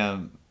 Did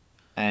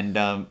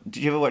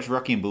you ever watch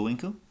Rocky and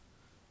Bullwinkle?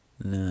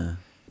 Nah.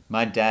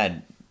 My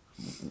dad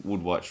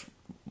would watch.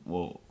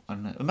 Well, I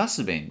don't know. It must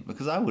have been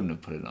because I wouldn't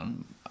have put it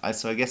on.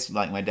 So I guess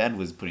like my dad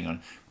was putting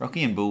on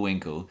Rocky and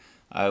Bullwinkle.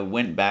 I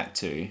went back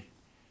to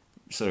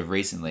sort of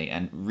recently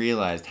and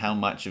realized how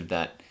much of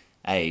that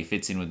A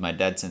fits in with my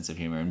dad's sense of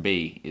humor, and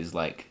B is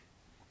like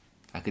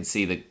I could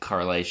see the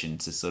correlation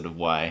to sort of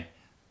why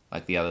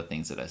like the other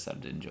things that I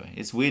started to enjoy.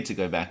 It's weird to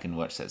go back and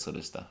watch that sort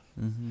of stuff.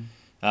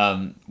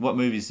 Mm-hmm. What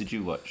movies did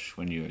you watch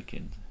when you were a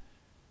kid?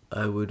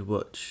 I would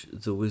watch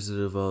The Wizard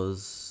of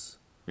Oz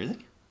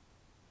Really?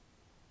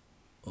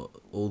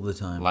 all the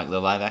time. Like the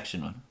live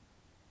action one?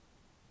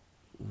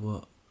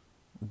 What?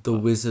 The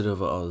Wizard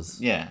of Oz.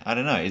 Yeah, I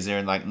don't know. Is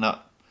there like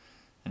not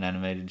an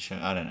animated show?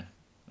 I don't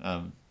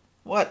know.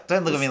 What?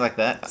 Don't look at me like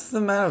that. What's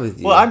the matter with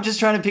you? Well, I'm just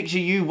trying to picture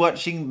you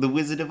watching The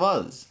Wizard of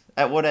Oz.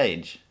 At what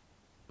age?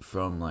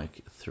 From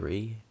like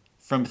 3.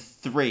 From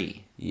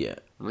 3. Yeah.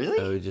 Really?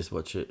 I would just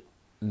watch it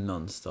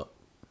non-stop.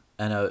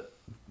 And I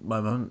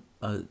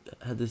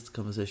had this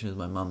conversation with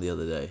my mum the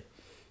other day.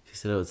 She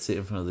said I would sit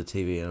in front of the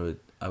TV and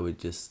I would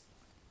just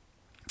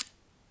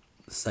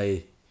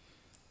say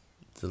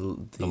the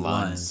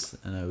lines,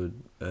 and I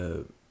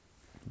would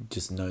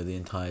just know the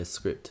entire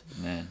script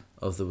Man,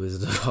 of The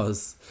Wizard of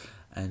Oz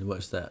and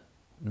watch that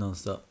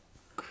non-stop.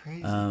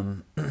 crazy.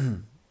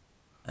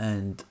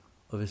 And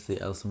obviously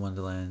Alice in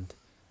Wonderland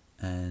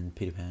and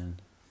Peter Pan.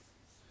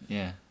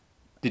 Yeah.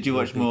 Did you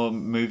watch more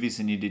movies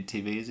than you did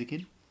TV as a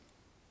kid?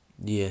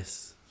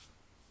 Yes.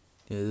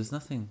 Yeah, there's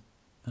nothing.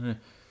 I don't know.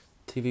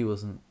 TV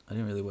wasn't. I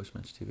didn't really watch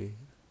much TV.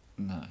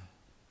 No.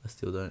 I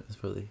still don't. It's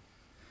probably.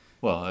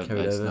 Well,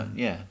 Carried it's over. not.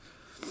 Yeah,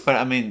 but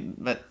I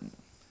mean,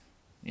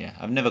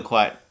 I've never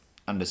quite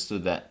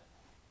understood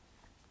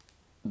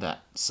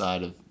that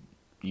side of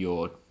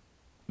your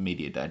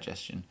media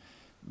digestion,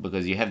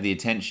 because you have the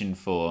attention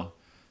for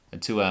a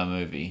 2-hour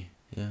movie,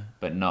 Yeah.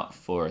 but not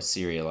for a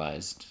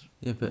serialized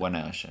Yeah, but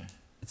 1-hour show.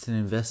 it's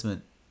an once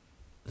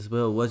as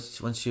well.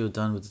 Once you're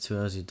done with the 2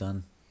 hours, you're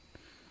done.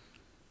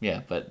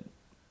 Yeah, but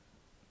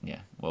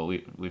well,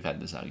 we've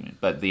had this argument,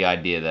 but the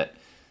idea that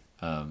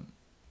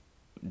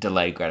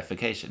delayed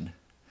gratification,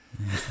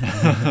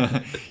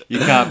 you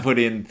can't put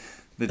in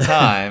the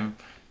time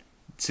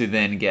to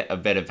then get a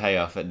better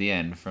payoff at the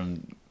end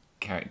from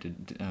character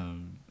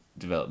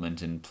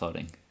development and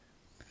plotting.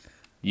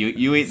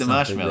 You eat the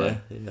Something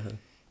marshmallow. there, yeah.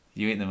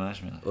 You eat the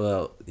marshmallow.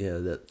 Well, yeah,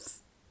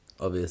 that's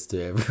obvious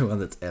to everyone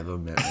that's ever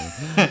met me.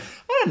 I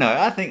don't know.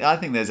 I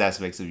think there's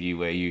aspects of you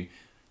where you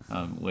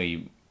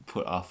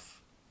put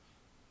off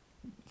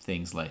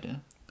things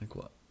later, Like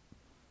what?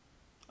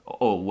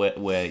 or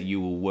where you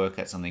will work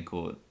at something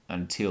called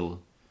until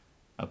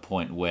a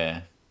point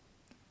where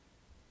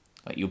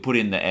like you'll put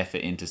in the effort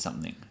into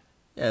something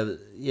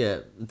Yeah,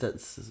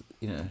 that's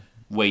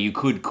where you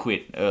could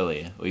quit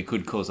earlier, or you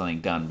could call something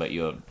done, but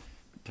you're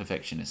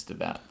perfectionist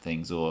about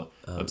things, or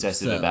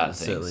obsessive about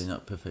things. Certainly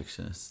not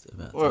perfectionist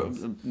about Or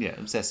things.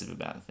 obsessive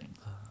about things.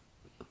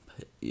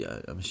 Yeah,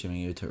 I'm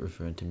assuming you're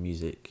referring to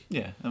music.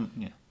 Yeah.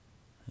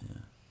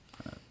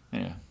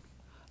 Yeah.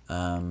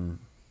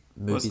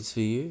 Movies for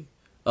you?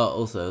 Oh,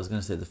 also, I was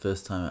going to say the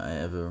first time I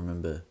ever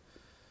remember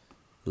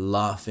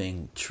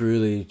laughing,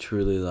 truly,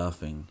 truly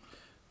laughing,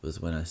 was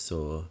when I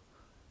saw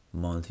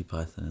Monty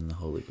Python and the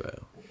Holy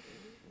Grail.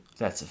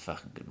 That's a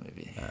fucking good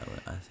movie.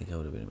 I think I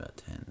would have been about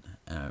 10.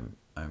 And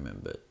I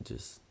remember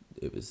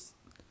it was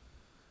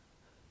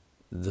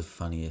the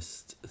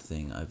funniest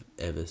thing I've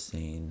ever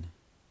seen.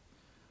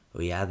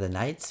 We are the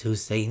knights who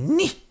say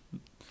 "nee."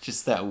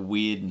 Just that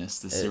weirdness,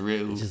 the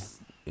surreal.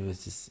 It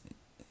was just.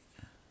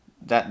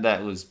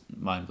 That was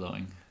mind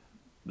blowing.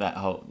 That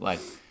whole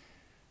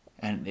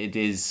and it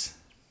is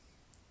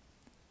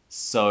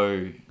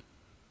so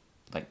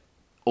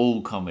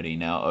all comedy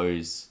now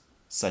owes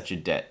such a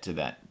debt to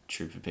that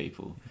troop of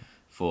people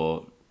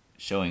for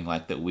showing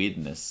the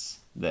weirdness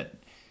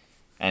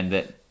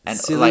and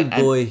Silly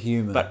boy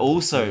humor. but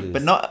also It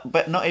is.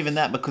 but not even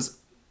that, because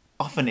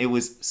often it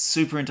was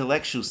super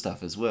intellectual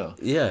stuff as well.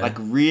 Yeah.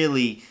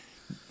 Really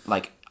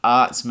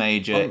arts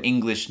major, Oh.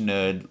 English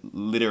nerd,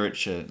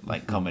 literature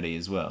like comedy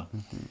as well.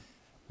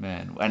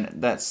 Man, and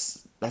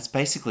that's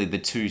basically the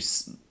two.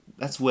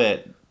 That's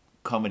where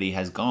comedy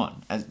has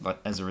gone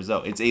as a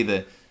result. It's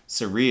either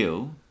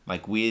surreal,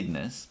 like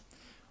weirdness,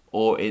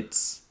 or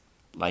it's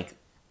like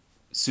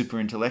super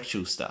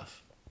intellectual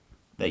stuff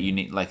that you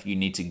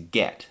need to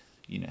get,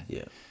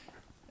 Yeah.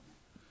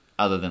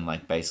 other than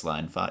like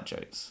baseline fart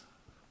jokes.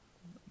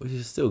 Which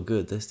is still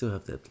good. They still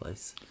have their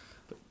place.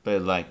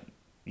 But like,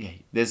 yeah,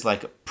 there's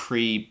like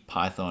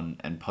pre-Python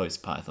and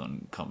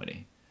post-Python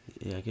comedy.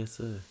 Yeah, I guess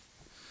so.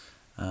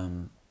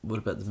 What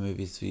about the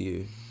movies for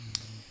you?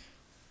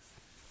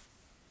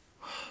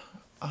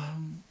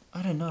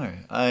 I don't know.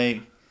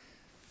 I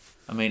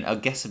mean, I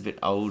guess a bit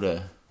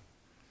older.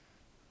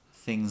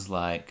 Things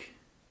like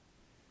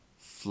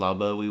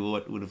Flubber we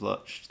would have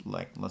watched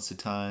like lots of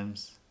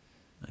times.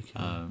 Okay.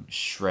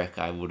 Shrek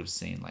I would have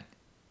seen like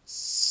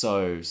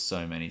so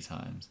many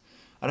times.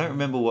 I don't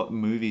remember what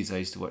movies I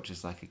used to watch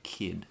as like a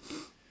kid.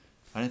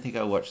 I don't think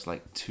I watched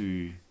like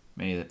too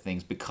many of the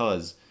things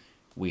because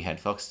we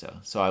had Foxtel,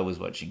 so I was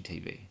watching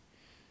TV.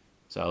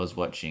 So I was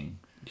watching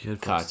You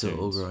had cartoons. Foxtel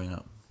all growing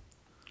up.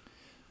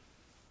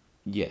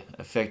 Yeah,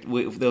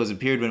 there was a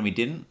period when we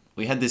didn't.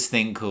 We had this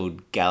thing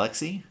called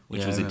Galaxy,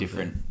 which Yeah, was I a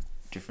remember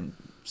different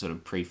sort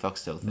of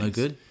pre-Foxtel thing. No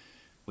good?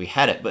 We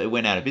had it, but it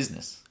went out of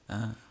business.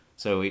 Ah.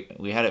 So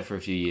we had it for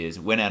a few years,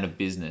 went out of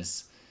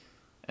business,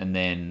 and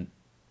then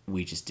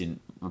we just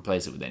didn't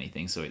replace it with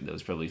anything. So there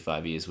was probably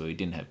 5 years where we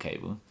didn't have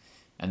cable,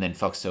 and then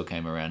Foxtel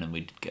came around and we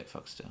did get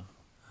Foxtel.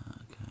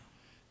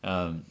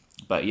 Okay.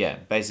 But yeah,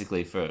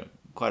 basically for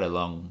quite a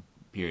long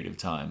period of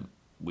time,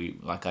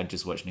 I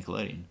just watched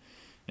Nickelodeon,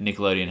 and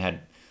Nickelodeon had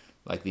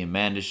like the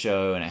Amanda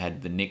Show, and it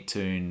had the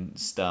Nicktoon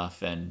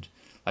stuff, and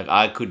like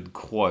I could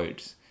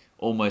quote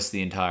almost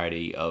the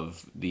entirety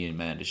of the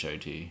Amanda Show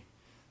to you.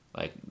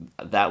 Like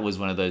that was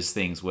one of those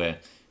things where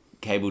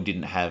cable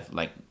didn't have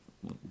like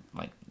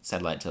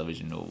satellite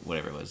television or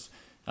whatever it was,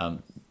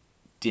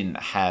 didn't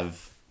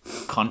have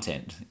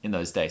content in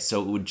those days,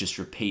 so it would just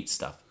repeat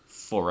stuff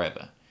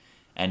forever.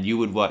 And we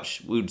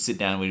would sit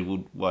down, we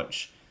would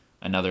watch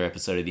another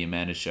episode of the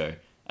Amanda Show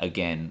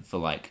again for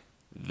like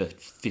the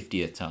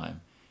 50th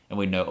time, and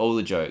we'd know all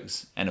the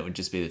jokes, and it would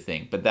just be the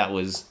thing. But that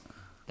was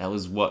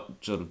what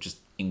sort of just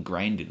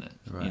ingrained in it,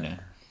 Right.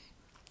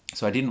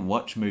 So I didn't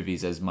watch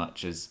movies as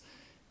much as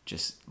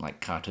just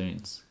like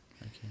cartoons.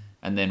 Okay.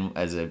 And then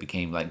as I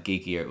became like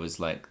geekier, it was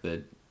like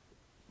the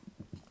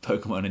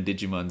Pokemon and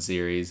Digimon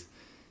series,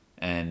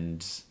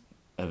 and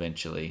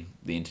eventually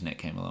the internet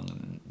came along,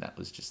 and that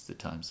was just the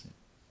time.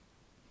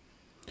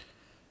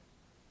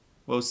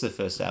 What was the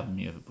first album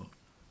you ever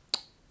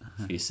bought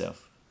for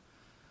yourself?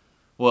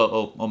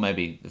 Well, or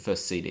maybe the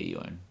first CD you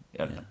owned.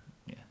 I don't know.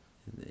 Yeah,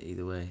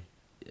 Either way,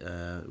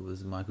 it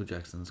was Michael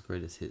Jackson's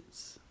Greatest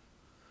Hits.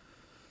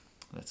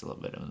 that's a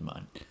lot better than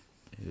mine.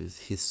 It was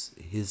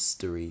his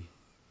story.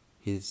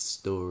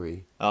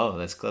 Oh,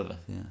 that's clever.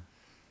 Yeah.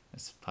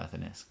 That's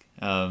Python-esque.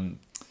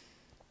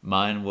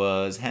 Mine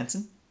was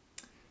Hanson's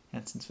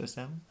first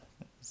album.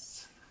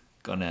 It's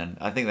gone down.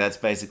 I think that's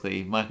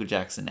basically Michael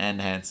Jackson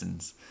and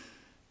Hanson's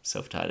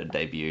self-titled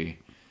debut,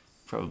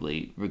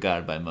 probably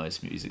regarded by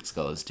most music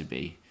scholars to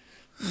be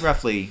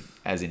roughly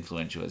as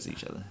influential as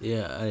each other.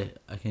 Yeah,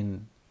 I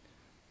can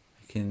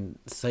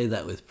say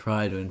that with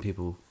pride when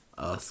people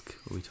ask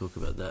or we talk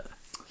about that.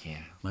 Yeah.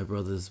 My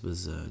brother's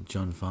was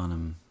John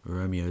Farnham,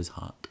 Romeo's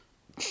Heart.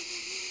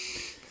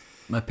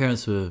 My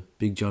parents were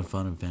big John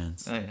Farnham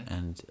fans, Oh, yeah.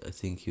 and I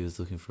think he was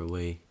looking for a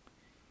way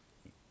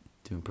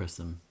to impress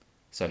them.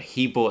 So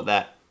he bought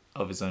that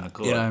of his own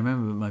accord. Yeah, I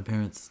remember my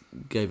parents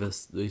gave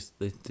us, they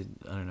did,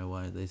 I don't know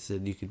why, they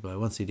said you could buy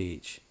one CD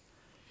each.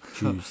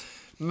 Choose.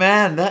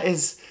 Man, that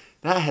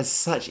has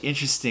such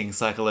interesting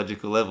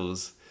psychological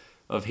levels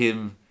of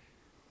him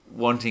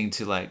wanting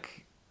to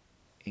like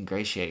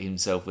ingratiate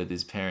himself with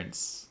his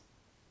parents'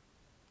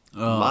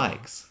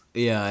 likes.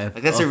 Yeah, I've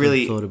Like that's a often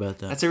really thought about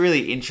that. That's a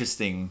really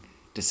interesting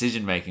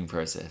decision-making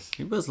process.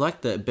 He was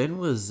like that. Ben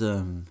was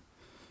the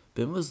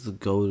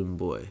golden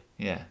boy.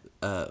 Yeah.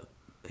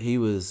 He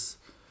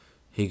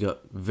got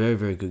very,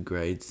 very good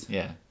grades.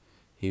 Yeah.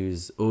 He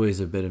was always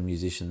a better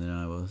musician than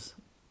I was.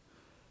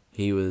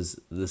 He was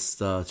the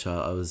star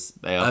child.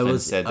 They often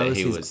said that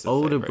he his was the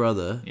older favorite.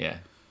 brother Yeah.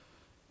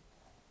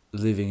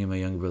 living in my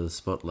younger brother's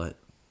spotlight.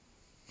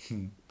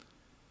 In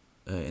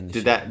the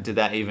Did show.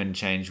 that even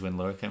change when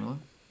Laura came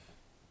along?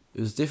 It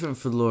was different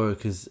for Laura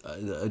because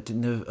I've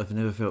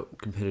never felt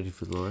competitive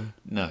with Laura.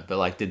 No, but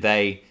like, did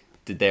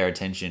their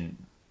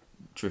attention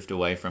drift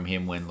away from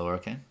him when Laura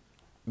came?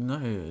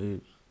 No,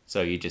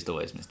 So you just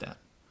always missed out.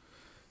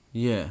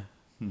 yeah,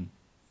 Hmm.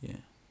 yeah.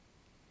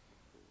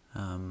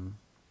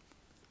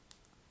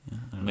 Yeah.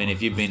 I mean,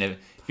 if you'd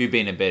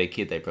been a better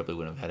kid, they probably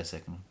wouldn't have had a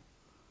second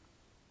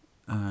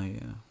one.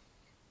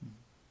 Yeah.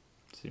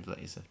 So you've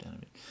let yourself down a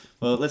bit.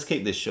 Well, let's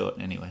keep this short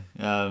anyway.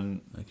 Okay.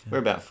 We're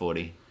about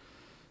 40.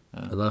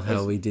 I love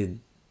how we did,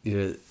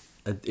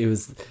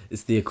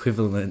 it's the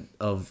equivalent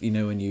of, you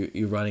know, when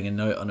you're writing a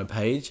note on a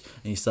page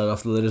and you start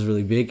off the letters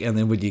really big, and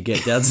then when you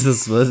get down to the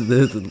small,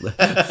 there's the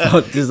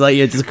font just like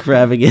you're just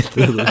cramming it.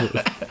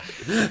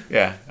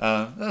 Yeah,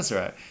 that's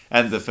right.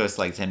 And the first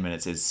like 10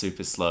 minutes is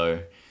super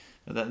slow.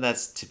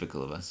 That's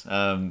typical of us.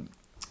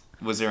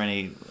 Was there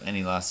any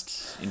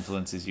last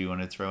influences you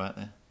want to throw out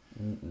there?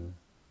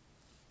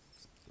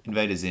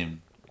 Invader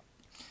Zim.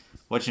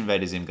 Watch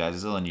Invader Zim, guys.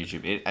 It's all on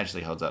YouTube. It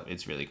actually holds up.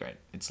 It's really great.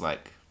 It's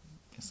like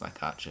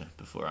Archer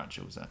before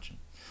Archer was Archer.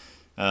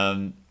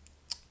 Alrighty.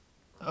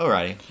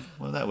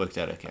 Well, that worked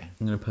out okay.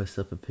 I'm gonna post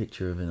up a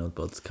picture of an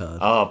Oddbods card.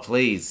 Oh,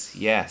 please.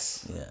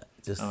 Yes. Yeah,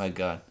 just Oh my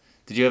god.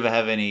 Did you ever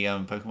have any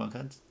Pokemon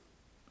cards?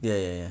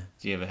 yeah.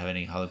 Did you ever have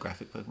any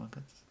holographic Pokemon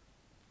cards?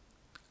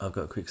 I've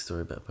got a quick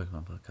story about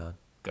Pokemon card.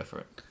 Go for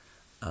it.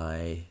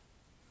 One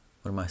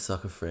of my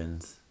soccer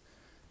friends,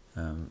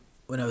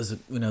 when I was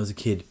a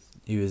kid,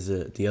 he was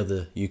the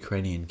other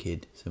Ukrainian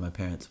kid. So my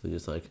parents were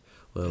just like,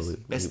 well, we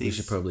Besties.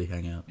 should probably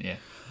hang out. Yeah.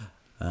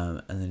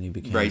 And then he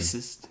became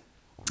Racist.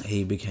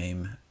 He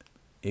came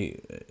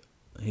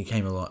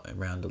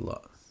around a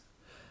lot,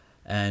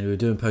 and we were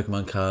doing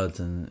Pokemon cards,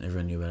 and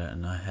everyone knew about it.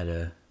 And I had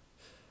a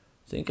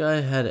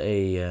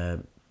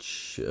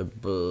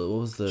what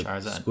was the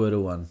Charizard.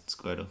 Squirtle one?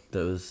 Squirtle.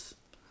 That was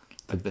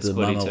Like the the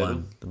Squirty mama Turtle.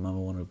 one. The mama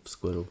one of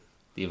Squirtle.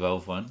 The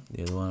evolved one.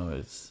 Yeah, the one where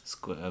it's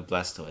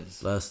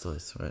Blastoise.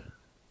 Blastoise, right?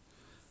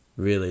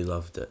 Really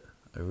loved it.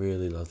 I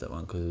really loved that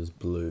one because it was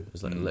blue. It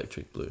was like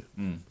electric blue.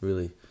 Mm.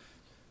 Really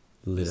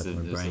lit It up my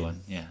was the brain.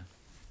 one. Yeah.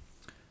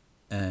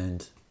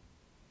 And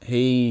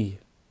I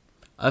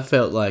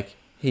felt like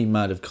he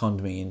might have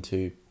conned me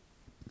into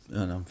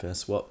an unfair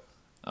swap.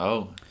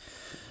 Oh.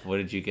 What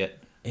did you get?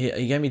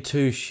 He gave me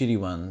 2 shitty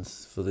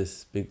ones for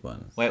this big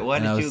one. Wait, why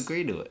And did I you was-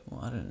 agree to it?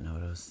 Well, I don't know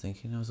what I was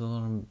thinking. There was a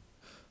lot of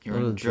You were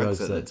on drugs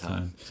at the that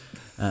time.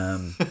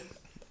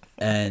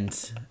 And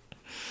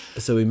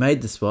so we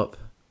made the swap,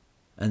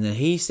 and then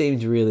he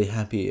seemed really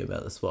happy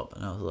about the swap,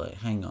 and I was like,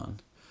 hang on.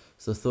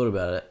 So I thought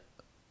about it,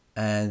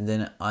 and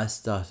then I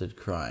started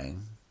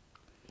crying.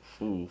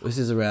 Ooh. This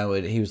is around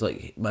when he was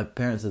like, my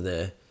parents are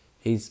there.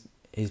 His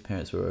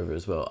parents were over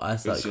as well. I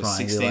started your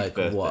crying. 16th They're like,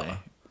 birthday. what?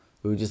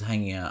 We were just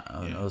hanging out.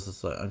 And Yeah. I was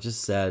just like, I'm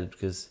just sad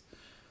because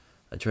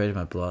I traded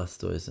my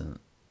Blastoise and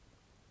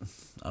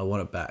I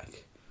want it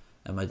back.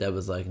 And my dad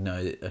was like, no,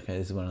 okay,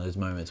 this is one of those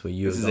moments where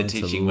you're This is a going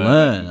to teaching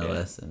learn moment, a yeah.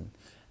 lesson.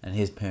 And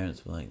his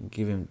parents were like,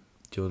 give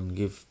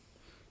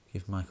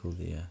Michael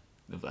the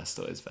The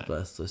Blastoise back.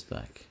 Blastoise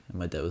back. And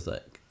my dad was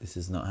like, this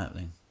is not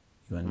happening.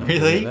 You are not Really?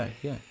 getting it back.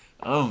 Yeah.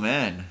 Oh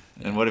man.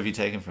 And what have you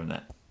taken from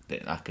that?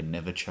 That I could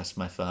never trust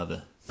my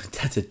father. My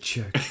dad's a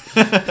jerk.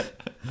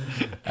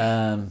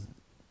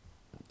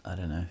 I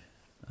don't know.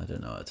 I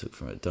don't know what I took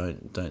from it.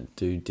 Don't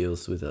do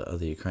deals with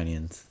other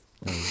Ukrainians.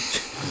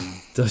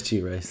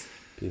 Dodgy race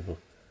people.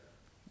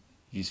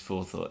 Use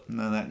forethought.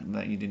 No,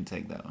 that you didn't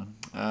take that one.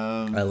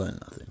 I learned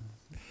nothing.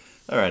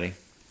 Alrighty.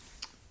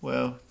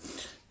 Well,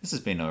 this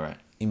has been alright.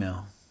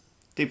 Email,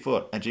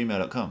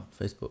 Deepthought@gmail.com.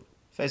 Facebook,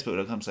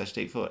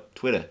 Facebook.com/deepthought.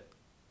 Twitter.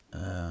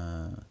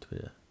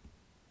 Twitter.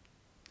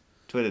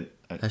 Twitter.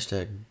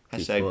 Hashtag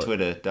Hashtag Deepthought.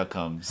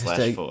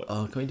 twitter.com/thought.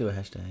 Oh, can we do a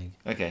hashtag?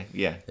 Okay,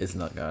 yeah. It's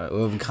not going to...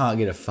 Well, we can't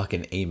get a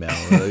fucking email.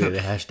 We'll get a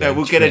hashtag. No,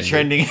 we'll get a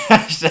trending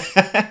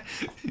hashtag.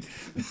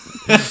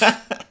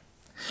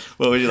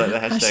 What would you like the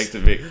hashtag to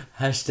be?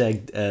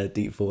 Hashtag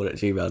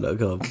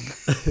deepthought@gmail.com.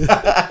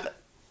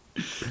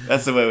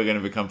 That's the way we're going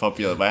to become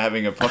popular, by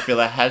having a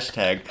popular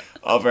hashtag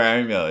of our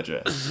email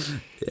address.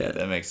 Yeah.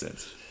 That makes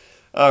sense.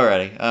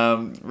 Alrighty.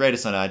 Rate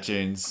us on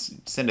iTunes.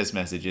 Send us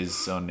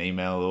messages on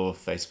email or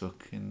Facebook,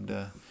 and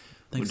we'll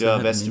Thanks do for our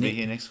having best me, to be Nick.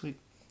 here next week.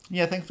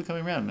 Yeah, thanks for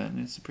coming around, man.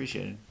 It's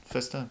appreciated.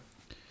 First time.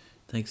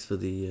 Thanks for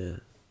the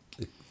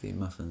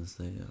muffins.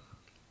 They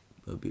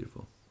were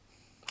beautiful.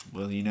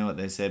 Well, you know what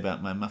they say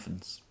about my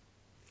muffins.